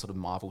traditional sort of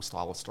Marvel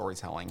style of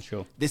storytelling.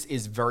 Sure. This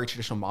is very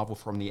traditional Marvel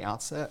from the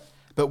outset,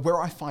 but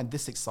where I find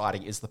this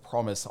exciting is the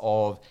promise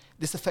of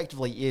this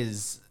effectively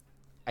is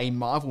a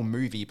Marvel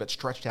movie, but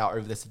stretched out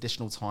over this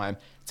additional time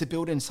to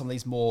build in some of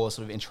these more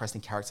sort of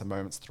interesting character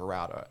moments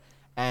throughout it.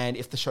 And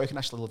if the show can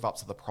actually live up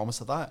to the promise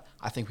of that,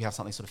 I think we have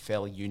something sort of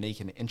fairly unique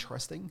and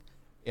interesting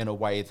in a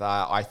way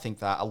that I think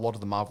that a lot of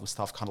the Marvel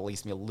stuff kind of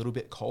leaves me a little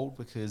bit cold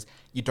because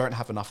you don't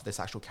have enough of this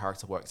actual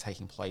character work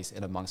taking place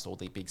in amongst all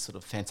the big sort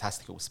of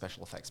fantastical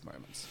special effects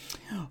moments.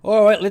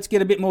 All right, let's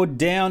get a bit more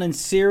down and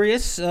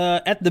serious.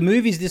 At the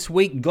movies this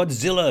week,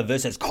 Godzilla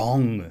vs.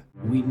 Kong.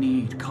 We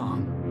need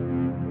Kong.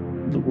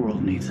 The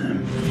world needs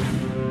him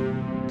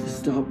to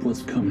stop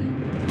what's coming.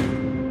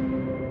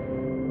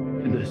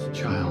 And this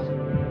child,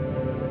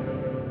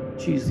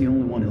 she's the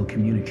only one he'll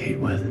communicate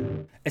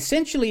with.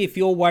 Essentially, if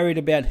you're worried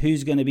about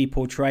who's going to be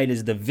portrayed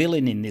as the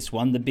villain in this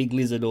one, the big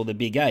lizard or the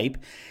big ape,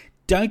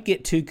 don't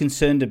get too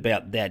concerned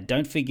about that.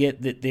 Don't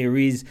forget that there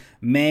is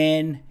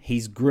man,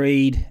 his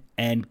greed,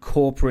 and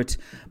corporate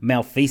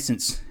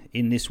malfeasance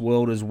in this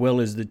world, as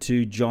well as the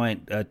two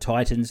giant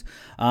titans,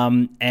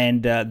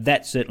 and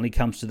that certainly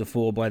comes to the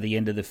fore by the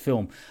end of the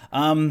film.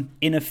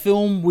 In a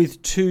film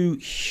with two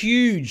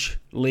huge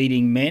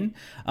leading men,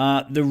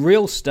 the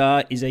real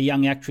star is a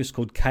young actress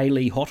called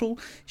Kaylee Hottle.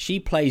 She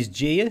plays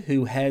Gia,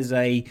 who has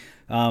a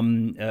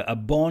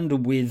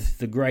bond with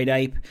the great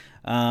ape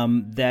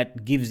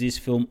that gives this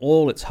film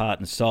all its heart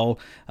and soul.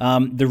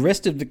 The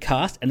rest of the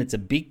cast, and it's a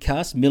big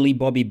cast: Millie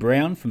Bobby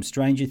Brown from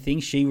Stranger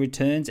Things, she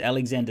returns.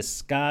 Alexander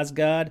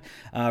Skarsgård,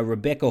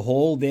 Rebecca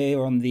Hall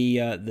there on the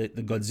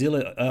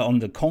Godzilla on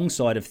the Kong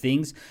side of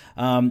things.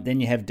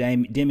 Then you have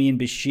Demian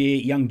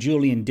Bashir, young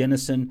Julian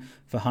Dennison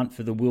for Hunt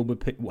for the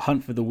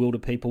Wilder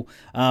People.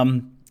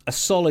 A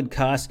solid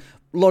cast.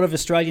 A lot of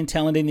Australian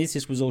talent in this.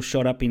 This was all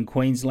shot up in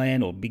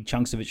Queensland, or big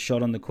chunks of it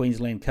shot on the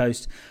Queensland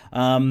coast.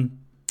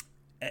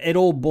 It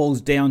all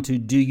boils down to,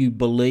 do you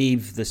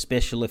believe the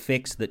special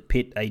effects that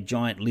pit a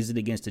giant lizard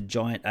against a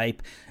giant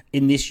ape?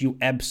 In this, you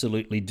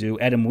absolutely do.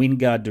 Adam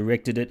Wingard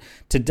directed it.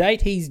 To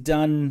date, he's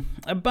done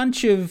a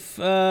bunch of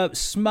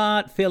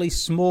smart, fairly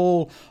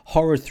small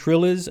horror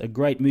thrillers. A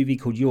great movie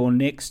called You're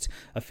Next,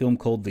 a film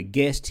called The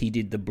Guest. He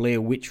did the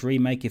Blair Witch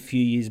remake a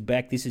few years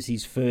back. This is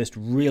his first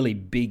really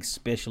big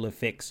special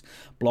effects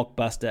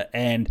blockbuster,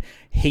 and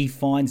he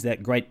finds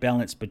that great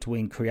balance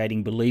between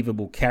creating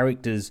believable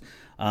characters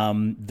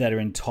that are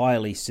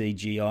entirely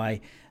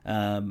CGI,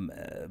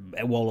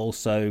 while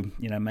also,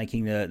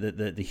 making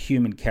the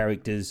human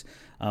characters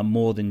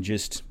more than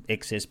just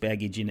excess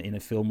baggage in a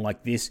film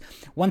like this.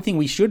 One thing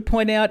we should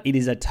point out: it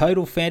is a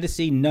total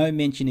fantasy. No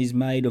mention is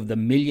made of the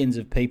millions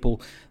of people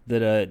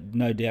that are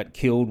no doubt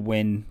killed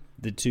when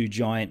the two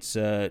giants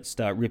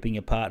start ripping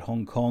apart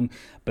Hong Kong,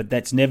 but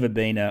that's never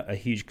been a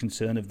huge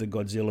concern of the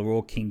Godzilla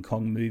or King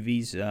Kong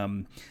movies.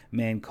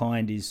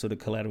 Mankind is sort of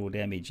collateral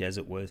damage, as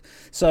it were.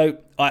 So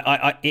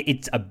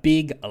it's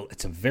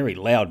a very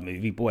loud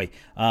movie. Boy,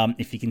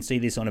 if you can see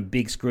this on a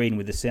big screen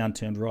with the sound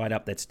turned right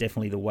up, that's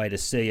definitely the way to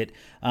see it.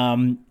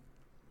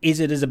 Is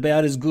it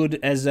about as good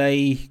as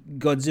a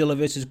Godzilla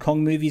vs.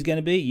 Kong movie is going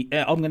to be?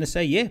 I'm going to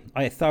say, yeah,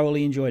 I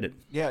thoroughly enjoyed it.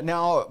 Yeah,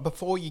 now,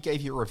 before you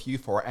gave your review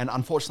for it, and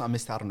unfortunately I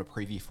missed out on a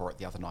preview for it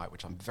the other night,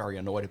 which I'm very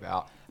annoyed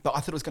about, but I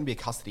thought it was going to be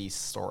a custody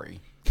story,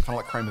 kind of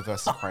like Kramer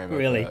versus Kramer.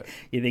 Really?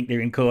 You think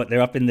they're in court?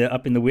 They're up in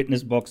the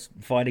witness box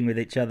fighting with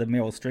each other,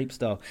 Meryl Streep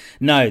style.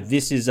 No,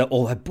 this is...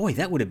 boy,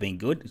 that would have been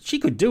good. She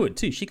could do it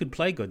too. She could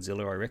play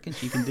Godzilla, I reckon.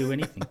 She can do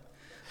anything.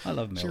 I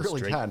love Meryl Streep. She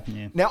really can.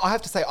 Yeah. Now, I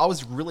have to say, I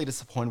was really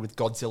disappointed with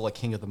Godzilla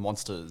King of the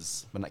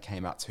Monsters when that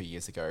came out 2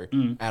 years ago.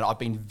 And I've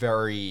been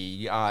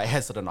very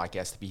hesitant, I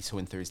guess, to be too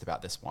enthused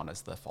about this one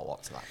as the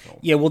follow-up to that film.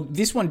 Yeah, well,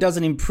 this one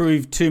doesn't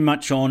improve too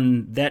much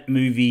on that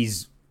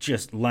movie's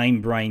just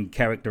lame-brain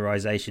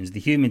characterizations. The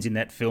humans in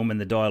that film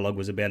and the dialogue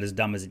was about as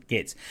dumb as it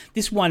gets.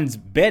 This one's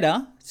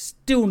better,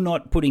 still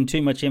not putting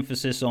too much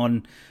emphasis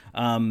on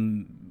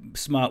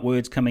smart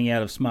words coming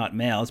out of smart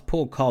mouths.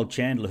 Poor Kyle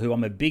Chandler, who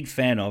I'm a big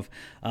fan of,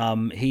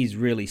 he's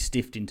really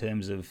stiffed in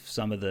terms of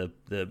some of the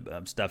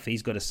stuff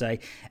he's got to say.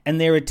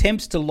 And their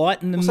attempts to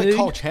lighten the mood... Also,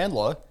 Kyle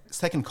Chandler,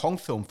 second Kong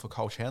film for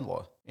Kyle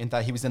Chandler, in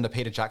that he was in the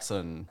Peter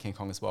Jackson King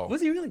Kong as well.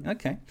 Was he really?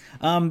 Okay.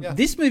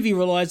 This movie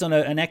relies on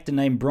an actor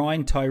named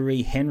Brian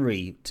Tyree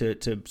Henry to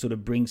sort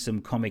of bring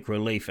some comic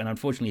relief, and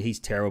unfortunately he's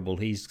terrible.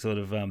 He's sort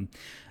of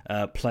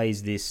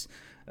plays this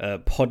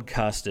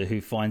podcaster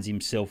who finds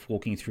himself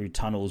walking through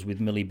tunnels with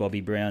Millie Bobby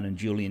Brown and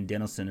Julian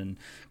Dennison and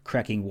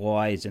cracking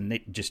wise, and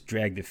it just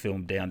dragged the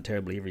film down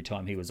terribly every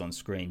time he was on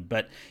screen.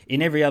 But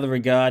in every other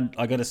regard,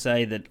 I got to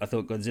say that I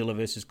thought Godzilla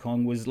vs.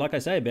 Kong was, like I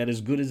say, about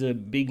as good as a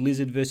big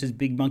lizard versus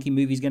big monkey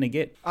movie is going to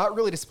get.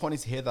 Really disappointed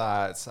to hear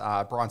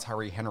that Brian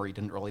Tyree Henry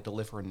didn't really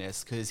deliver in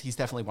this, because he's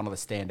definitely one of the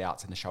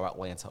standouts in the show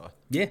Atlanta.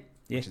 Yeah.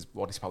 Which is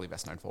what he's probably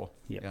best known for.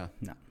 Yeah.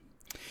 No.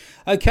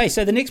 Okay,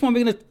 so the next one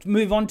we're going to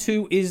move on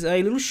to is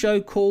a little show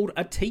called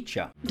A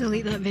Teacher.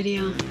 Delete that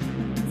video.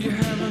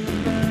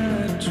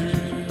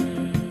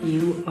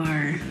 You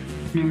are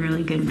a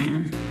really good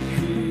man.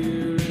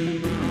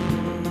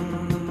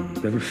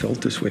 Never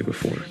felt this way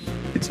before.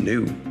 It's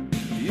new. I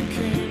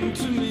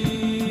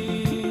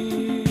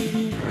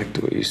like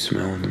the way you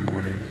smell in the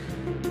morning.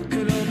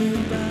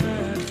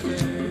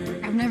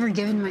 I've never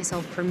given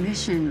myself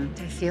permission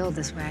to feel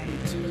this way.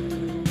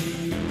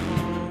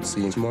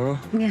 See you tomorrow?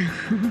 Yeah.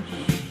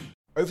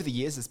 Over the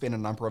years, there's been a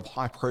number of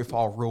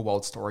high-profile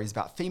real-world stories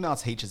about female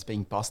teachers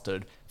being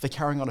busted for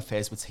carrying on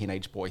affairs with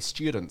teenage boy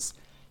students.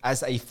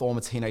 As a former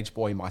teenage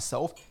boy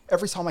myself,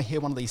 every time I hear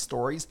one of these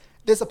stories,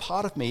 there's a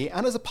part of me,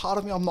 and there's a part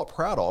of me I'm not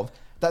proud of,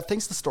 that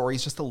thinks the story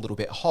is just a little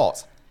bit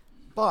hot.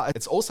 But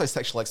it's also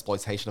sexual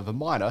exploitation of a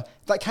minor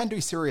that can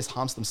do serious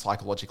harm to them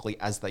psychologically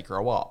as they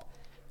grow up.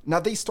 Now,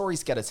 these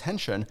stories get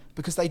attention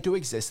because they do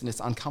exist in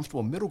this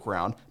uncomfortable middle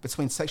ground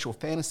between sexual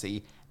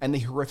fantasy and the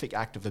horrific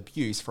act of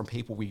abuse from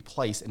people we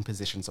place in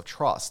positions of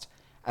trust.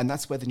 And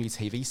that's where the new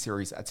TV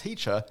series A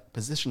Teacher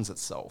positions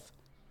itself.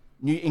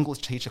 New English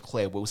teacher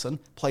Claire Wilson,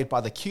 played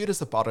by the cute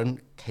as a button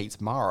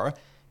Kate Mara,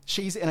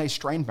 she's in a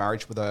strained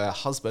marriage with her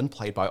husband,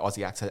 played by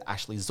Aussie actor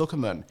Ashley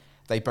Zuckerman.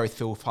 They both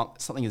feel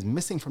something is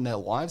missing from their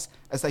lives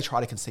as they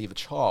try to conceive a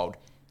child.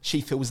 She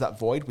fills that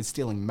void with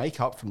stealing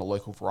makeup from the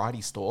local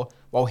variety store,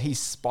 while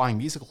he's buying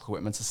musical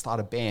equipment to start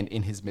a band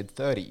in his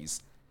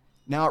mid-30s.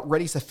 Now,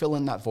 ready to fill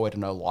in that void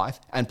in her life,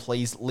 and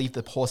please leave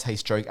the poor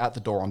taste joke at the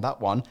door on that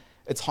one,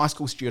 it's high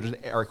school student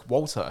Eric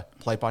Walter,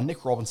 played by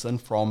Nick Robinson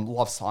from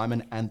Love,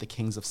 Simon and The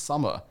Kings of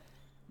Summer.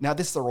 Now,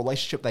 this is a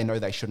relationship they know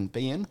they shouldn't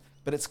be in,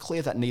 but it's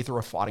clear that neither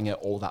are fighting it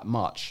all that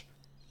much.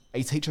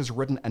 A Teacher is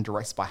written and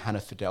directed by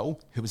Hannah Fidel,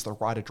 who was the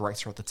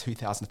writer-director of the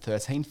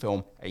 2013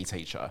 film A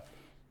Teacher.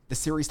 The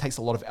series takes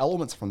a lot of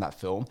elements from that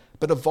film,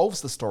 but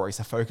evolves the story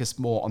to focus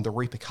more on the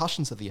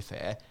repercussions of the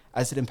affair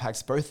as it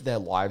impacts both of their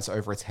lives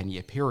over a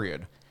 10-year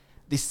period.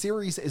 This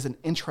series is an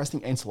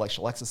interesting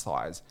intellectual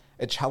exercise.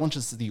 It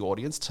challenges the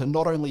audience to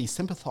not only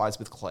sympathise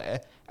with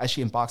Claire as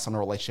she embarks on a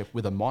relationship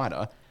with a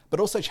minor,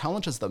 but also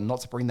challenges them not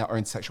to bring their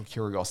own sexual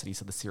curiosity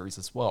to the series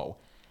as well.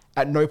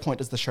 At no point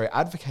does the show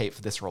advocate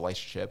for this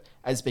relationship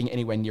as being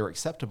anywhere near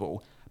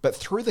acceptable, but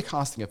through the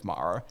casting of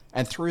Mara,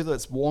 and through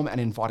its warm and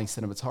inviting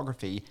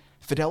cinematography,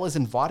 Fidel is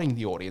inviting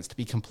the audience to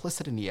be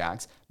complicit in the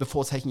act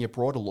before taking a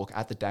broader look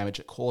at the damage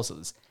it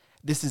causes.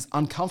 This is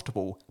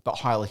uncomfortable, but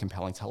highly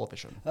compelling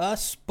television.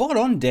 Spot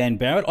on, Dan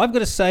Barrett. I've got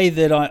to say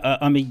that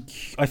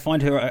I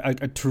find her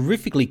a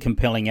terrifically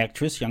compelling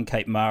actress, young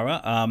Kate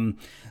Mara.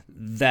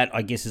 That,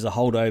 I guess, is a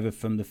holdover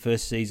from the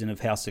first season of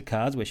House of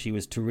Cards, where she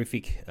was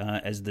terrific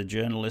as the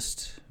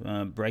journalist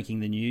breaking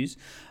the news.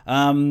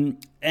 And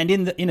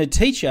in A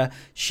Teacher,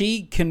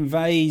 she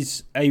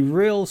conveys a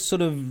real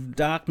sort of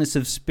darkness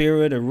of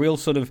spirit, a real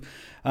sort of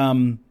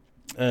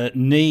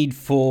need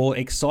for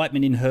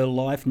excitement in her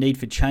life, need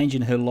for change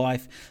in her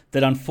life,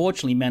 that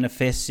unfortunately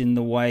manifests in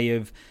the way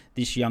of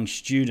this young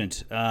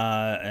student.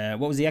 What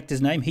was the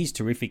actor's name? He's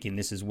terrific in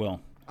this as well.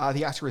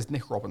 The actor is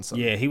Nick Robinson.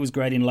 Yeah, he was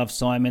great in Love,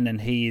 Simon,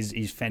 and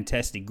he's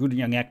fantastic. Good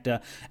young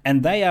actor.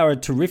 And they are a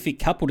terrific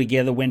couple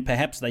together when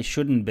perhaps they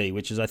shouldn't be,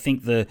 which is, I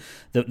think, the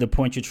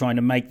point you're trying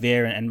to make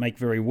there and make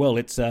very well.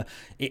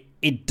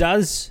 It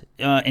does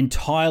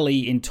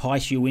entirely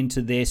entice you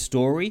into their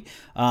story,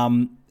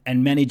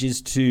 and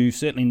manages to,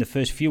 certainly in the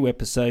first few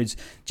episodes,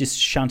 just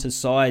shunt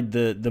aside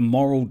the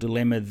moral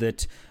dilemma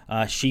that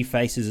she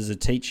faces as a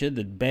teacher,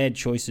 the bad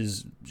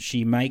choices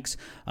she makes,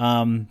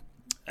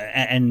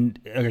 and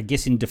I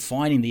guess in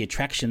defining the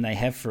attraction they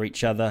have for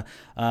each other,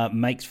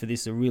 makes for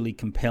this a really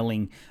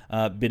compelling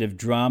bit of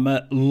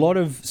drama. A lot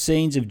of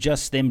scenes of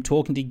just them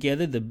talking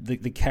together.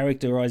 The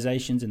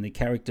characterizations and the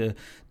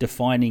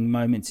character-defining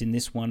moments in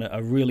this one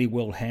are really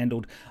well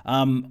handled.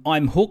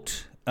 I'm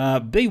hooked.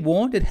 Be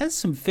warned, it has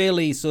some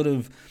fairly sort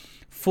of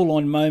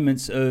full-on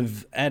moments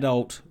of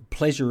adult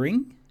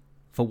pleasuring,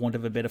 for want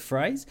of a better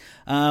phrase.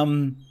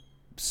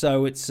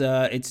 So it's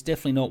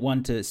definitely not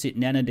one to sit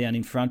Nana down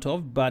in front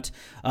of, but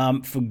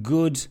for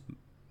good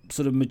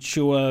sort of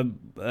mature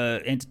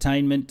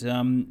entertainment,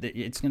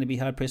 it's going to be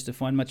hard-pressed to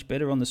find much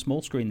better on the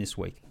small screen this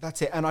week.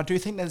 That's it. And I do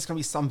think there's going to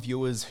be some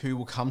viewers who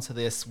will come to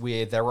this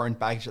with their own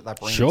baggage that they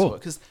bring Sure. into it.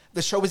 Because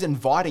the show is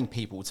inviting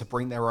people to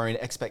bring their own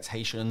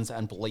expectations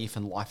and belief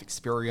in life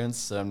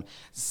experience and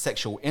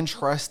sexual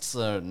interests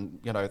and,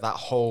 you know, that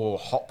whole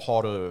hot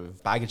pot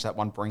of baggage that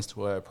one brings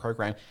to a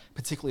program,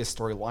 particularly a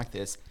story like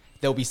this.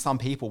 There'll be some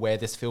people where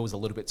this feels a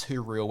little bit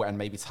too real and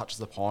maybe touches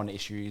upon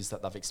issues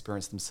that they've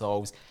experienced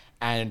themselves.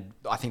 And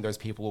I think those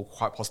people will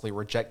quite possibly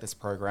reject this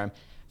program.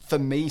 For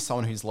me,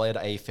 someone who's led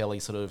a fairly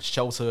sort of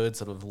sheltered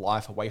sort of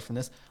life away from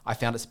this, I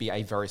found it to be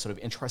a very sort of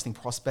interesting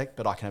prospect,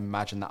 but I can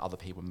imagine that other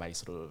people may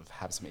sort of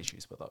have some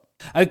issues with it.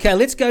 Okay,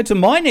 let's go to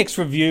my next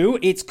review.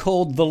 It's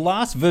called The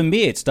Last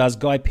Vermeer. It stars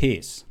Guy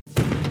Pearce.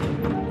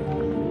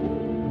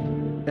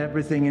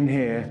 Everything in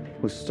here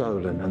was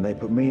stolen, and they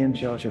put me in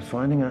charge of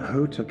finding out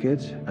who took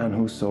it and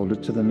who sold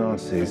it to the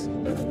Nazis.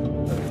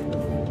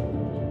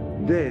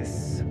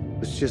 This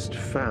was just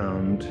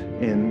found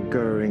in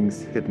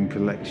Goering's hidden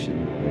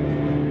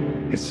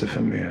collection. It's a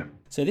Vermeer.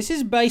 So this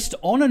is based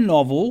on a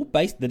novel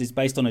that is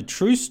based on a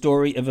true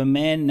story of a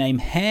man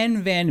named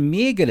Han van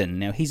Meegeren.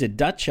 Now, he's a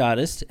Dutch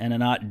artist and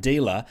an art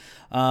dealer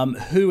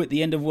who, at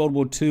the end of World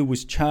War II,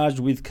 was charged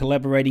with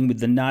collaborating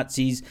with the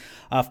Nazis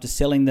after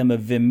selling them a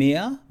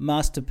Vermeer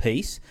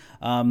masterpiece.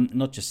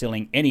 Not just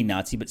selling any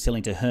Nazi, but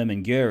selling to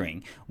Hermann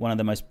Goering, one of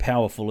the most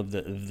powerful of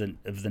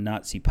the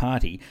Nazi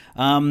party.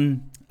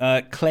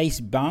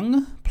 Claes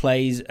Bang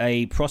plays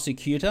a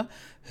prosecutor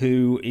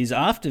who is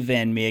after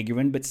Van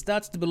Meegeren, but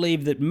starts to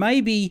believe that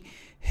maybe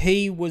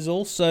he was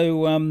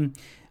also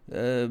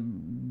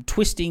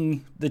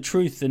twisting the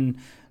truth and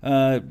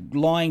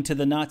lying to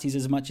the Nazis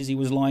as much as he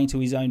was lying to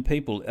his own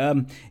people.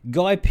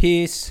 Guy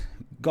Pearce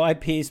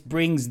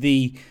brings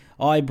the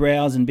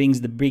eyebrows and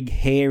brings the big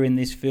hair in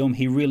this film.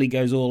 He really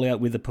goes all out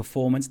with a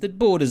performance that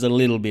borders a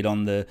little bit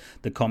on the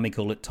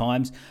comical at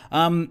times.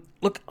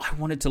 Look, I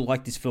wanted to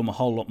like this film a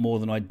whole lot more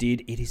than I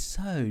did. It is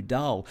so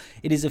dull.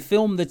 It is a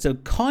film that's a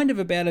kind of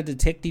about a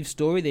detective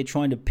story. They're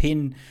trying to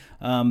pin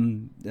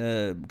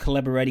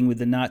collaborating with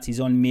the Nazis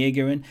on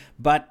Meegeren,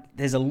 but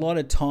there's a lot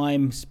of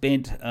time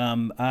spent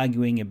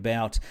arguing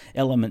about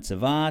elements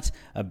of art,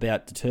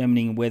 about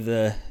determining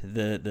whether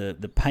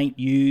the paint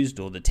used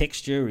or the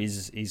texture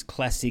is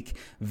classic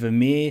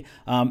Vermeer.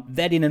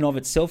 That in and of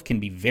itself can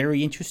be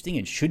very interesting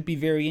and should be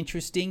very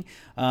interesting,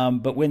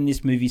 but when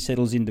this movie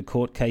settles into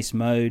court case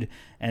mode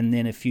and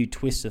then a few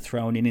twists are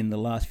thrown in the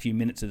last few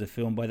minutes of the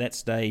film, by that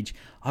stage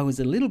I was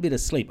a little bit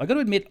asleep. I got to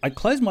admit, I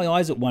closed my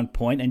eyes at one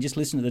point and just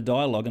listened to the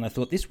dialogue, and I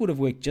thought this would have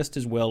worked just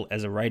as well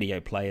as a radio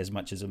play as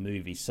much as a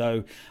movie.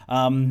 So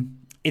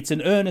it's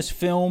an earnest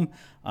film,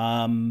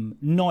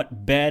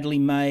 not badly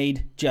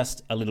made,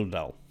 just a little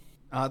dull.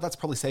 That's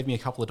probably saved me a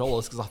couple of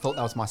dollars because I thought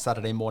that was my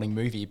Saturday morning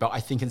movie, but I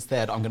think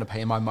instead I'm going to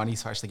pay my money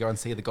to actually go and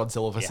see the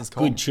Godzilla vs.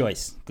 Kong. Good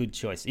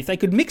choice. If they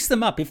could mix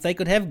them up, if they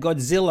could have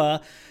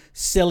Godzilla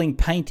selling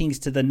paintings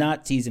to the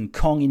Nazis and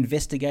Kong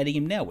investigating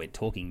him, now we're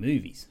talking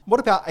movies. What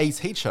about A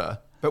Teacher,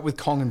 but with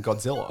Kong and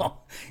Godzilla?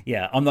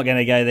 Yeah, I'm not going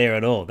to go there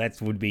at all. That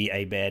would be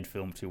a bad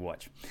film to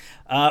watch.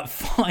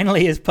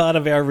 Finally, as part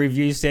of our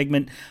review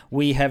segment,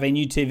 we have a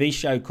new TV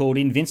show called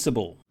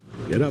Invincible.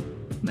 Get up.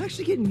 I'm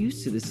actually getting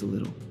used to this a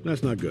little.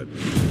 That's not good.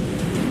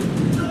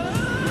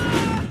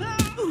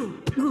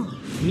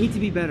 You need to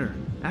be better.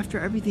 After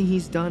everything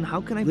he's done,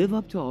 how can I live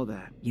up to all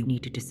that? You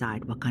need to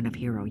decide what kind of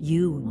hero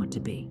you want to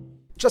be.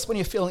 Just when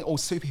you're feeling all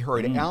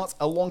superheroed out,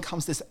 along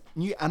comes this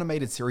new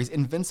animated series,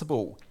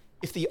 Invincible.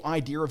 If the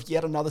idea of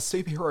yet another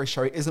superhero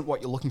show isn't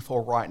what you're looking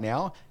for right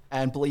now,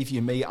 and believe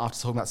you me, after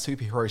talking about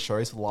superhero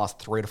shows for the last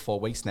 3 to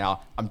 4 weeks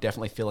now, I'm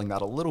definitely feeling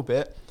that a little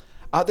bit.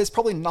 There's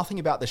probably nothing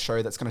about this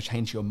show that's going to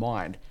change your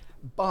mind.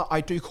 But I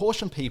do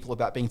caution people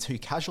about being too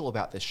casual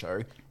about this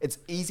show. It's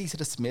easy to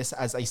dismiss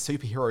as a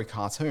superhero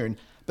cartoon,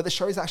 but the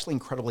show is actually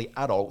incredibly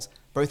adult,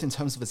 both in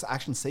terms of its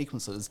action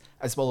sequences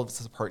as well as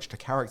its approach to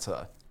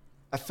character.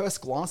 At first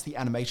glance, the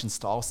animation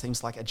style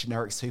seems like a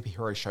generic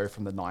superhero show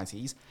from the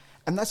 90s,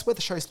 and that's where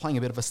the show is playing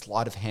a bit of a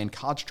sleight of hand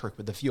cards trick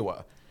with the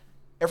viewer.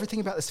 Everything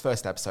about this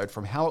first episode,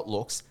 from how it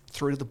looks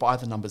through to the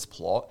by-the-numbers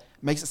plot,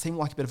 makes it seem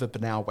like a bit of a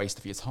banal waste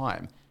of your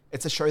time.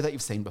 It's a show that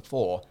you've seen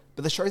before,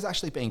 but the show's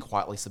actually being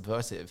quietly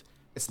subversive.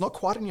 It's not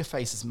quite in your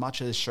face as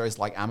much as shows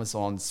like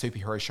Amazon's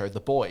superhero show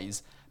The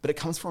Boys, but it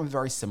comes from a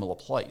very similar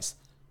place.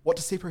 What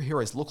do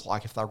superheroes look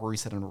like if they're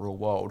reset in a real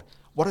world?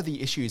 What are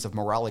the issues of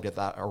morality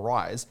that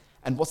arise?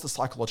 And what's the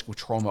psychological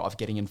trauma of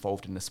getting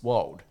involved in this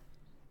world?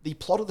 The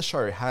plot of the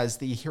show has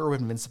the hero of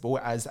Invincible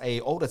as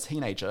an older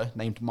teenager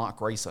named Mark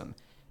Grayson.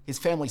 His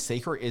family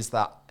secret is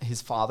that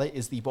his father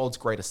is the world's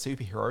greatest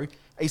superhero,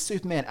 a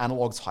Superman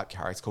analog type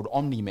character called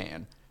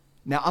Omni-Man.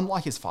 Now,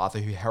 unlike his father,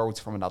 who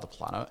heralds from another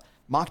planet,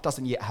 Mark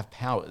doesn't yet have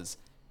powers.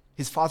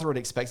 His father had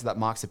expected that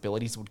Mark's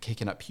abilities would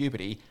kick in at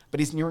puberty,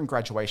 but he's nearing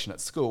graduation at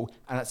school,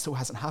 and it still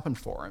hasn't happened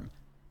for him.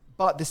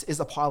 But this is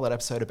a pilot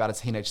episode about a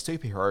teenage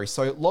superhero,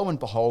 so lo and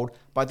behold,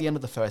 by the end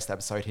of the first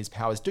episode, his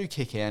powers do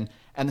kick in,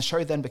 and the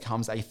show then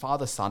becomes a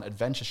father-son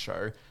adventure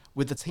show,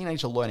 with the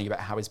teenager learning about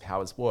how his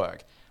powers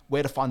work,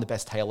 where to find the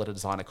best tailor to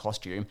design a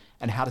costume,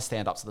 and how to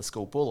stand up to the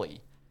school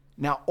bully.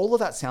 Now, all of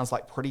that sounds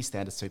like pretty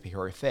standard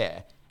superhero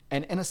fare,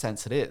 and in a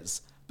sense it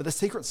is, but the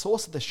secret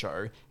sauce of the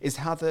show is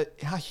how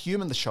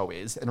human the show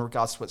is in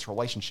regards to its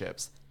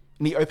relationships.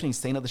 In the opening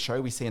scene of the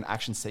show, we see an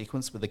action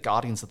sequence with the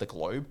Guardians of the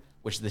Globe,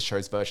 which is the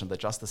show's version of the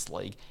Justice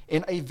League,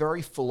 in a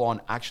very full-on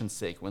action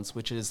sequence,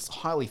 which is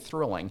highly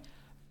thrilling,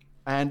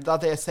 and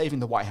they're saving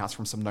the White House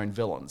from some known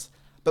villains.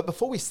 But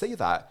before we see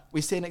that,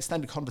 we see an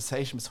extended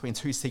conversation between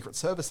two Secret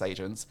Service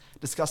agents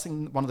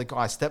discussing one of the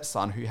guy's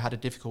stepson who had a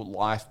difficult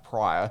life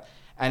prior,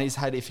 and he's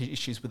had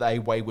issues with a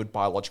wayward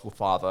biological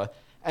father,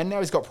 and now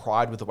he's got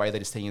pride with the way that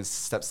he's seeing his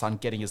stepson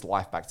getting his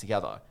life back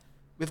together.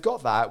 We've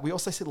got that. We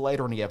also see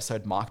later in the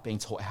episode Mark being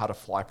taught how to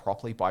fly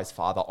properly by his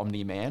father,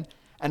 Omni-Man,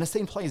 and the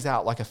scene plays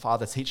out like a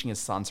father teaching his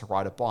son to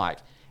ride a bike.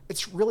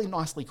 It's really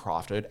nicely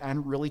crafted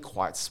and really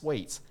quite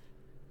sweet.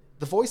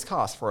 The voice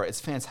cast for it is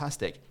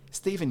fantastic.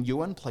 Stephen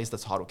Ewan plays the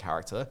title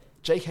character,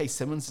 J.K.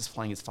 Simmons is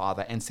playing his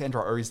father, and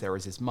Sandra Oh is there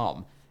as his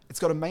mum. It's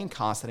got a main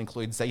cast that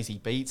includes Zazie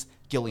Beetz,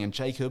 Gillian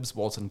Jacobs,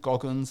 Walton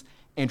Goggins,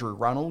 Andrew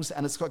Reynolds,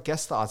 and it's got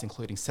guest stars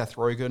including Seth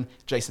Rogen,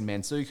 Jason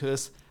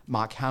Mantzoukas,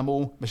 Mark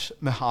Hamill,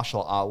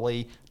 Mahershala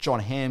Ali, John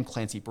Hamm,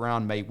 Clancy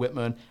Brown, Mae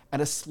Whitman,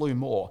 and a slew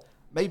more.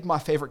 Maybe my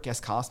favourite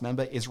guest cast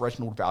member is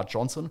Reginald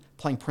VelJohnson,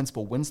 playing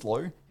Principal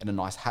Winslow in a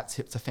nice hat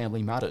tip to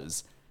Family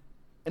Matters.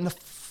 In the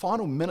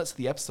final minutes of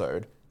the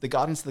episode, the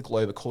Guardians of the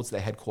Globe are called to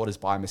their headquarters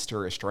by a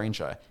mysterious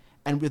stranger.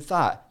 And with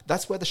that,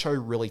 that's where the show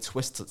really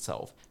twists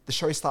itself. The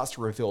show starts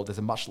to reveal there's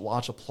a much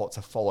larger plot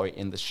to follow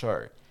in the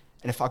show.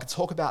 And if I could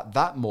talk about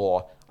that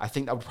more, I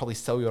think that would probably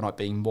sell you on it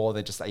being more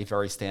than just a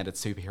very standard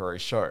superhero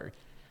show.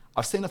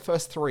 I've seen the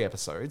first 3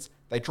 episodes.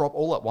 They drop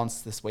all at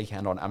once this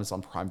weekend on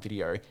Amazon Prime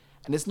Video.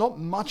 And there's not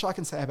much I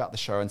can say about the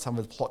show and some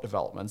of the plot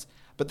developments,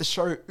 but the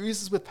show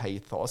oozes with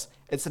pathos.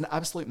 It's an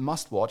absolute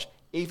must-watch,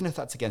 even if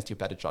that's against your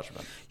better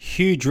judgment.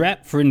 Huge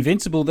rap for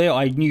Invincible there.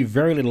 I knew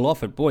very little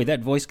off it. Boy,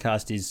 that voice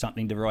cast is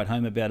something to write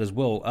home about as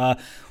well.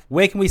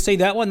 Where can we see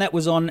that one? That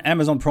was on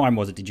Amazon Prime,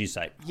 was it, did you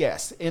say?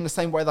 Yes, in the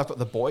same way they've got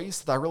The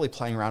Boys, they're really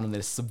playing around in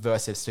this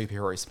subversive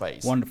superhero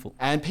space. Wonderful.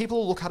 And people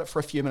will look at it for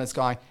a few minutes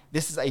going,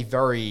 this is a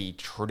very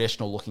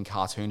traditional-looking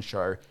cartoon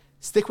show.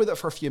 Stick with it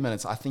for a few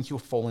minutes. I think you'll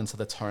fall into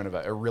the tone of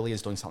it. It really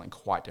is doing something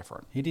quite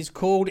different. It is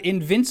called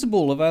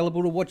Invincible,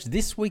 available to watch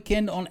this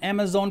weekend on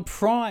Amazon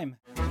Prime.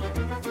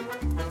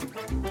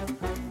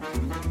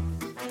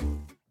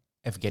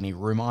 Evgeny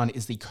Ruman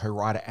is the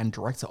co-writer and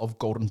director of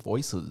Golden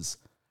Voices.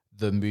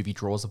 The movie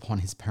draws upon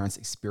his parents'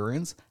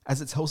 experience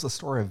as it tells the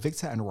story of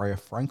Viktor and Raya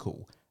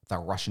Frankel, the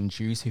Russian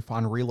Jews who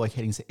find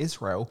relocating to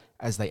Israel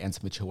as they enter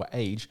mature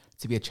age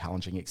to be a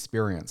challenging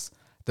experience.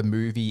 The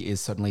movie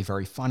is certainly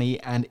very funny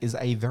and is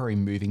a very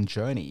moving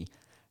journey.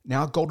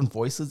 Now, Golden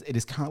Voices, it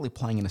is currently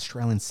playing in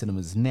Australian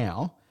cinemas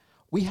now.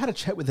 We had a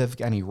chat with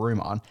Evgeny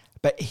Ruman,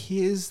 but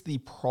here's the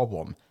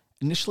problem.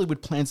 Initially,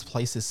 we'd planned to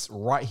place this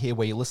right here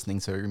where you're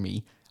listening to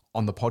me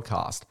on the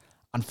podcast.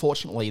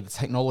 Unfortunately, the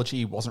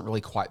technology wasn't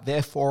really quite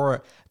there for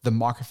it. The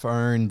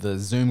microphone, the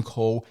Zoom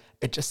call,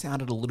 it just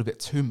sounded a little bit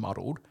too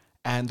muddled.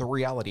 And the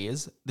reality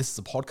is, this is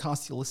a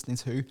podcast you're listening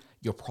to.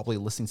 You're probably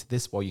listening to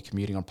this while you're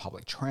commuting on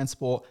public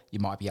transport. You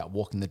might be out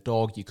walking the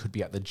dog. You could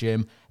be at the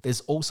gym. There's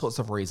all sorts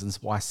of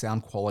reasons why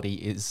sound quality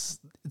it's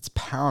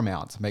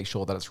paramount to make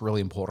sure that it's really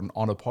important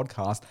on a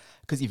podcast.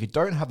 Because if you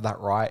don't have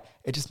that right,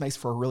 it just makes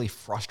for a really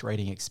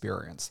frustrating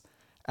experience.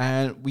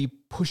 And we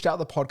pushed out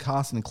the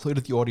podcast and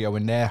included the audio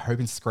in there,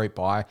 hoping to scrape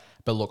by.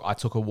 But look, I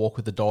took a walk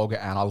with the dog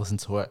and I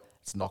listened to it.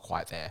 It's not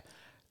quite there.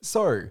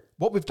 So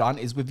what we've done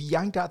is we've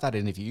yanked out that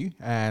interview,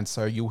 and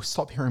so you'll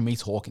stop hearing me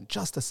talk in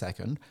just a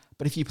second.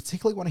 But if you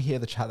particularly want to hear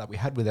the chat that we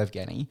had with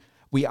Evgeny,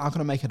 we are going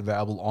to make it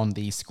available on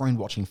the Screen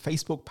Watching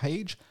Facebook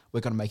page. We're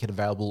going to make it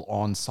available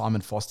on Simon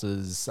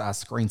Foster's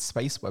Screen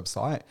Space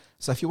website.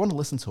 So if you want to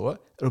listen to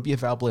it, it'll be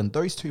available in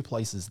those 2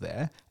 places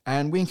there.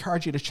 And we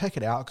encourage you to check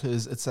it out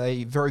because it's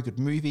a very good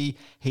movie.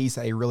 He's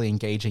a really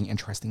engaging,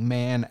 interesting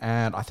man,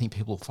 and I think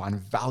people will find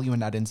value in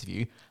that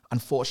interview.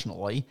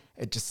 Unfortunately,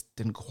 it just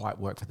didn't quite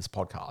work for this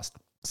podcast.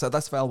 So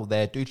that's available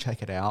there. Do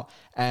check it out.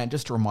 And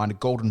just a reminder,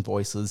 Golden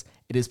Voices,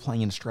 it is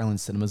playing in Australian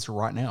cinemas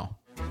right now.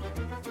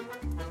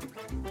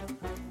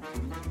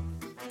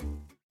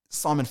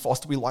 Simon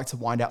Foster, we like to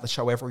wind out the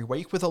show every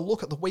week with a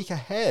look at the week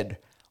ahead.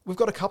 We've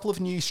got a couple of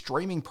new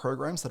streaming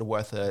programs that are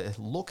worth a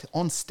look.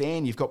 On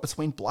Stan, you've got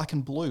Between Black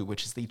and Blue,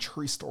 which is the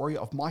true story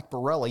of Mike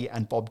Borelli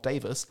and Bob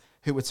Davis,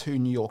 who were 2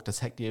 New York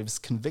detectives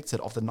convicted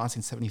of the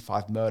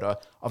 1975 murder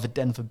of a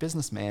Denver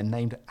businessman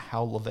named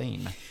Hal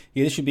Levine.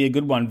 Yeah, this should be a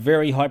good one.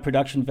 Very high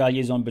production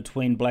values on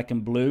Between Black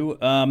and Blue.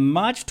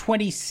 March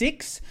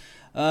 26th.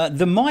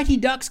 The Mighty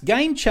Ducks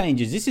Game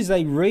Changers. This is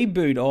a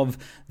reboot of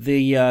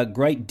the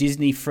great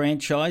Disney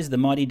franchise, the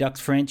Mighty Ducks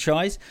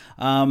franchise.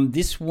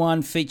 This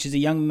one features a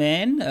young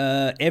man,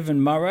 Evan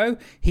Murrow.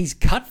 He's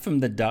cut from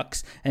the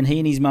Ducks, and he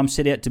and his mum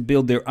set out to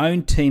build their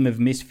own team of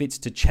misfits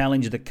to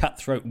challenge the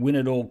cutthroat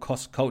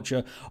win-at-all-cost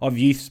culture of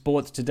youth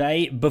sports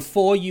today.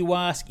 Before you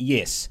ask,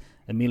 yes,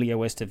 Emilio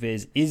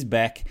Estevez is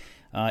back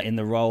in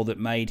the role that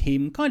made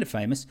him kind of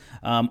famous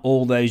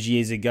all those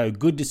years ago.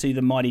 Good to see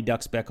the Mighty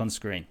Ducks back on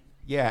screen.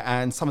 Yeah,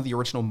 and some of the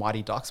original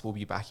Mighty Ducks will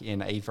be back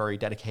in a very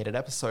dedicated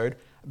episode.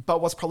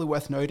 But what's probably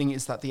worth noting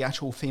is that the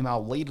actual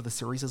female lead of the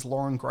series is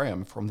Lauren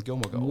Graham from the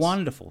Gilmore Girls.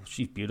 Wonderful.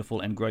 She's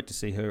beautiful and great to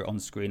see her on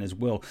screen as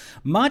well.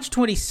 March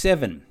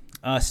 27.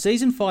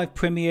 Season 5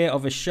 premiere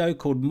of a show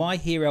called My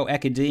Hero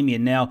Academia.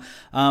 Now,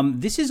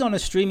 this is on a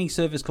streaming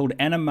service called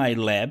Anime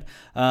Lab.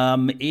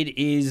 It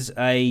is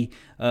a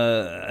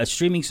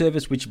streaming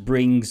service which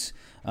brings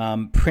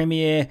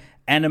premiere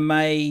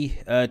anime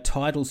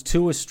titles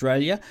to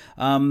Australia.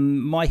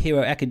 My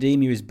Hero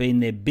Academia has been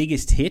their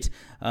biggest hit.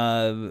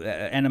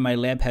 Anime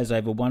Lab has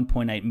over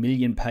 1.8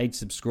 million paid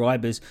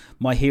subscribers.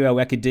 My Hero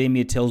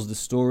Academia tells the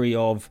story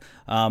of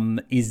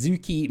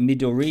Izuki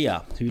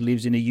Midoriya, who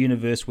lives in a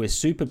universe where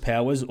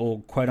superpowers,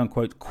 or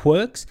quote-unquote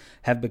quirks,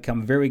 have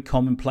become very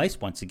commonplace.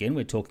 Once again,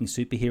 we're talking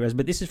superheroes,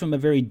 but this is from a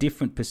very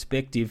different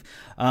perspective.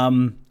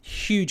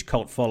 Huge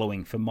cult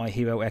following for My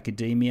Hero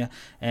Academia,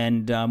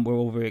 and we're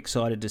all very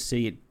excited to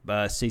see it.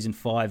 Season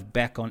 5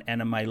 back on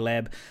Anime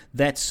Lab.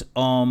 That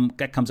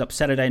comes up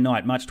Saturday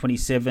night, March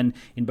 27,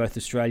 in both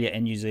Australia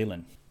and New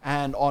Zealand.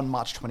 And on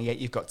March 28,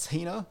 you've got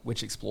Tina,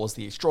 which explores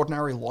the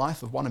extraordinary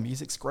life of one of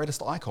music's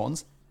greatest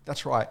icons.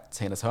 That's right,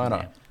 Tina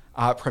Turner.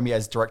 Yeah.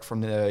 Premieres direct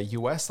from the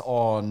US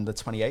on the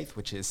 28th,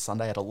 which is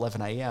Sunday at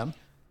 11 a.m.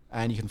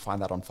 And you can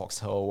find that on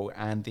Foxtel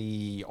and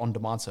the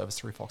on-demand service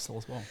through Foxtel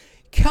as well.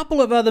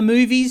 Couple of other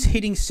movies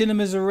hitting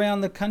cinemas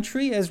around the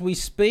country as we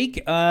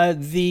speak.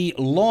 The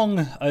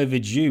long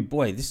overdue,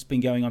 boy, this has been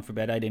going on for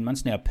about 18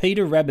 months now,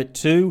 Peter Rabbit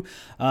 2.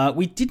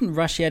 We didn't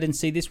rush out and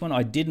see this one.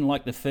 I didn't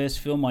like the first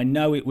film. I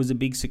know it was a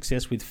big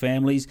success with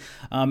families.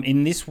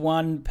 In this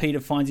one, Peter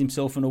finds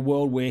himself in a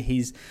world where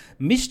his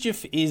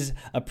mischief is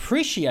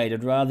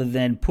appreciated rather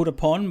than put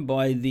upon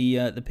by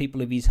the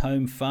people of his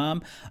home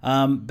farm.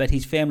 But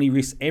his family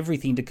risks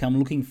everything to come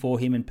looking for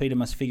him, and Peter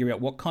must figure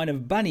out what kind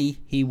of bunny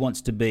he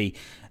wants to be.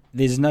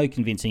 There's no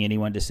convincing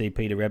anyone to see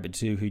Peter Rabbit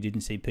 2 who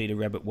didn't see Peter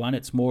Rabbit 1.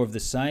 It's more of the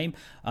same.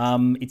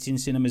 It's in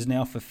cinemas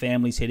now for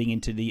families heading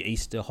into the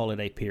Easter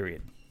holiday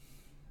period.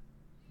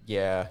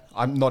 Yeah,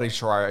 I'm not even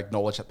sure I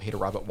acknowledge that Peter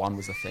Rabbit 1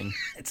 was a thing.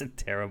 It's a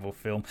terrible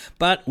film,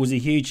 but was a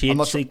huge hit. I'm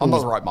not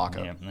the right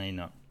marker. Yeah, no, you're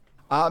not.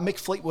 Mick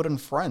Fleetwood and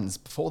Friends,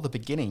 Before the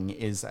Beginning,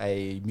 is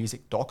a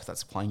music doc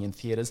that's playing in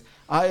theatres.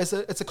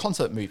 It's a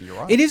concert movie,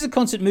 right? It is a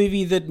concert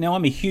movie that, now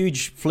I'm a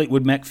huge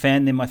Fleetwood Mac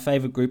fan. They're my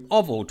favourite group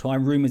of all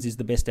time. Rumours is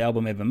the best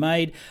album ever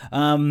made.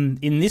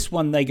 In this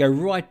one, they go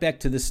right back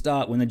to the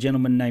start when a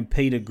gentleman named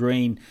Peter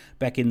Green,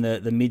 back in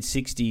the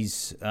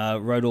mid-60s,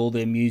 wrote all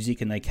their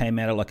music, and they came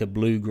out of like a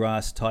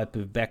bluegrass type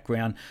of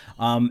background.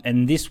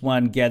 And this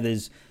one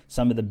gathers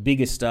some of the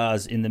biggest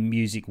stars in the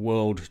music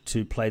world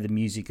to play the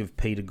music of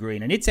Peter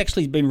Green. And it's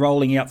actually been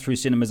rolling out through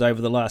cinemas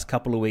over the last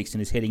couple of weeks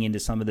and is heading into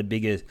some of the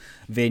bigger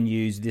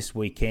venues this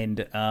weekend.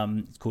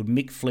 It's called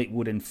Mick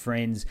Fleetwood and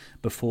Friends,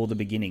 Before the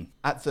Beginning.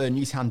 At the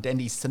Newtown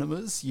Dendy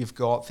Cinemas, you've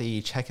got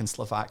the Czech and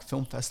Slovak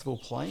Film Festival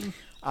playing.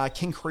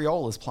 King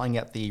Creole is playing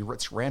at the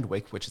Ritz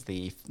Randwick, which is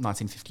the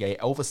 1958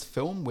 Elvis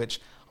film,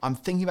 which I'm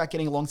thinking about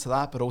getting along to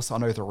that, but also I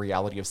know the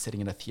reality of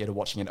sitting in a theatre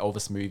watching an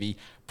Elvis movie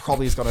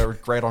probably is going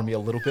to grate on me a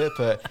little bit,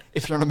 but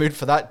if you're in a mood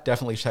for that,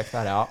 definitely check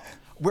that out.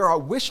 Where I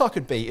wish I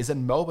could be is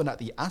in Melbourne at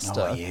the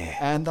Astor,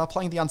 and they're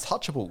playing The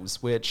Untouchables,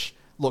 which,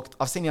 look,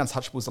 I've seen The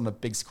Untouchables on the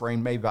big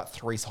screen maybe about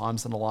 3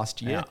 times in the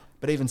last year.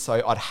 But even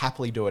so, I'd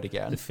happily do it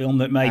again. The film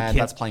that made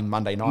that's playing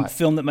Monday night. The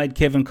film that made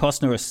Kevin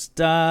Costner a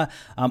star.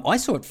 I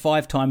saw it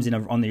 5 times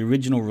on the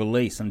original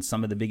release on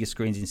some of the biggest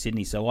screens in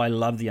Sydney. So I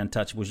love The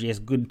Untouchables. Yes,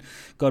 good.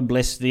 God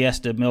bless the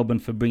Astor Melbourne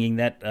for bringing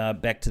that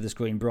back to the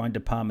screen. Brian De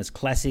Palma's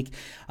classic.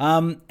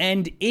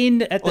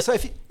 Also,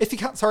 if you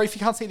can't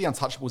see The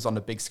Untouchables on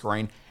the big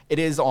screen, it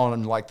is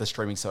on like the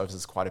streaming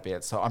services quite a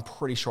bit. So I'm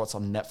pretty sure it's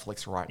on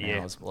Netflix right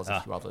now, as well as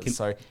a few others.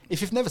 So if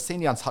you've never seen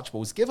The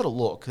Untouchables, give it a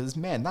look, because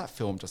man, that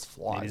film just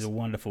flies. It is a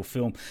wonderful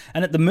film.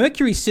 And at the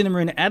Mercury Cinema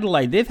in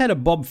Adelaide, they've had a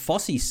Bob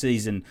Fosse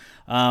season,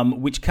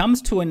 which comes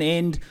to an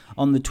end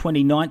on the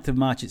 29th of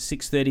March at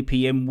 6:30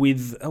 p.m.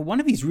 with one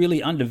of his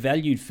really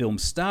undervalued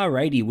films. Star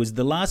 80 was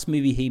the last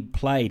movie he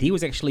played. He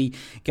was actually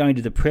going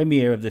to the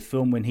premiere of the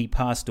film when he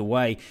passed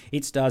away.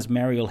 It stars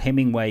Mariel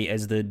Hemingway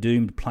as the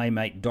doomed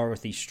playmate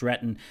Dorothy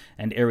Stratton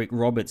and Eric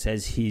Roberts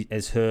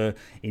as her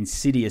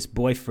insidious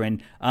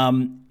boyfriend.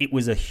 It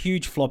was a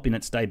huge flop in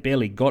its day,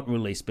 barely got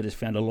released, but has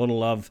found a lot of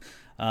love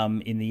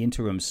in the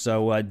interim.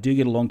 So do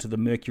get along to the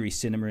Mercury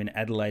Cinema in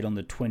Adelaide on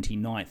the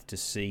 29th to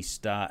see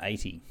Star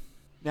 80.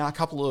 Now, a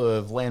couple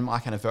of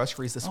landmark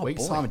anniversaries this week.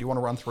 boy. Simon, do you want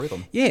to run through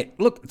them? Yeah,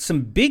 look,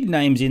 some big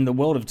names in the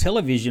world of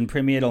television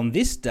premiered on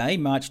this day,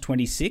 March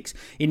 26.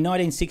 In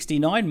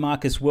 1969,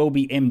 Marcus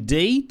Welby,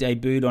 MD,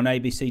 debuted on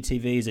ABC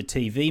TV as a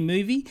TV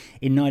movie.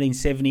 In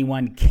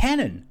 1971,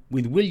 Cannon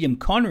with William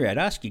Conrad,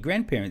 ask your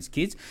grandparents,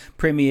 kids,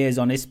 premieres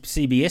on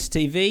CBS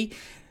TV.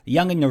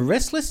 Young and the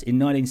Restless in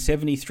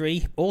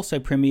 1973 also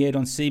premiered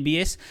on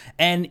CBS,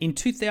 and in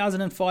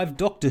 2005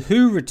 Doctor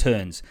Who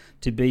returns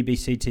to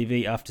BBC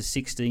TV after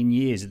 16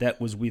 years. That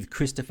was with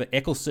Christopher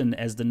Eccleston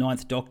as the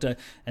Ninth Doctor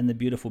and the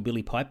beautiful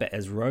Billie Piper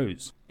as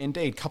Rose.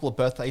 Indeed, a couple of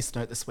birthdays to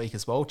note this week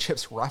as well.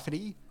 Chips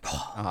Rafferty,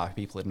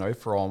 people would know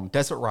from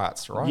Desert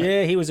Rats, right?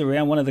 Yeah, he was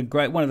around, one of the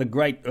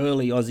great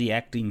early Aussie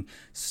acting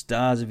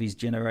stars of his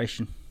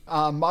generation.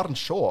 Martin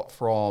Short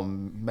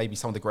from maybe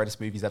some of the greatest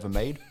movies ever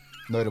made.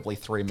 Notably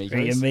Three Amigos.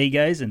 Three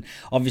Amigos, and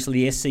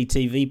obviously the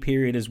SCTV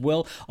period as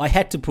well. I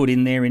had to put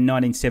in there in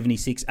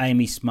 1976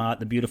 Amy Smart,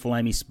 the beautiful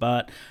Amy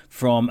Smart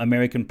from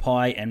American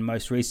Pie, and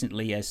most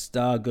recently as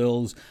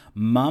Stargirl's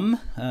mum.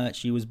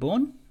 She was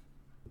born.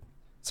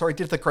 Sorry,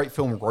 did the great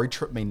film Road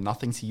Trip mean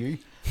nothing to you?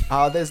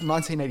 There's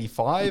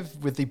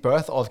 1985 with the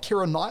birth of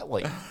Keira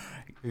Knightley,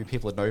 who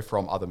people would know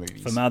from other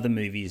movies. From other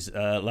movies.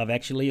 Love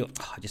Actually.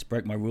 I just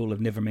broke my rule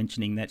of never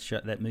mentioning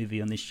that movie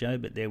on this show,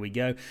 but there we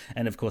go.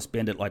 And, of course,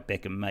 Bend It Like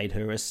Beckham made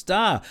her a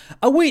star.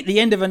 Are we at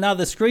the end of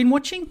another screen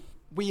watching?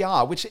 We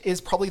are, which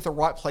is probably the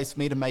right place for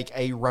me to make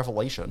a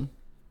revelation.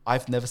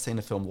 I've never seen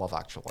a film Love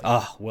Actually.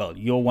 Ah, well,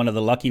 you're one of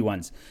the lucky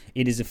ones.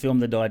 It is a film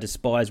that I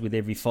despise with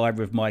every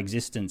fibre of my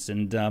existence,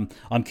 and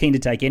I'm keen to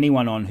take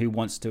anyone on who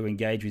wants to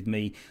engage with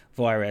me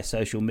via our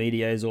social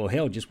medias, or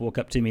hell, just walk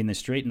up to me in the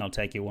street and I'll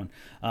take you on.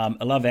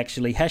 Love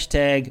Actually,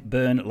 hashtag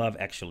burn Love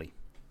Actually.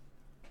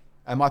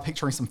 Am I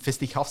picturing some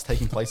fisticuffs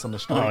taking place on the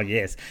street? Oh,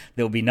 yes.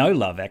 There'll be no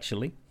Love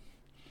Actually.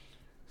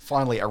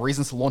 Finally, a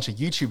reason to launch a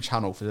YouTube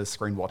channel for this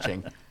screen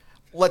watching.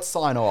 Let's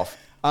sign off.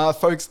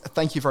 Folks,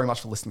 thank you very much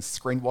for listening to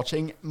Screen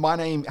Watching. My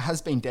name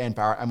has been Dan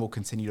Barrett and will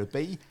continue to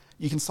be.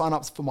 You can sign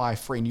up for my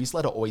free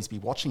newsletter, Always Be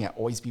Watching, at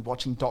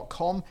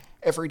alwaysbewatching.com.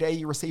 Every day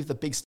you receive the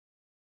big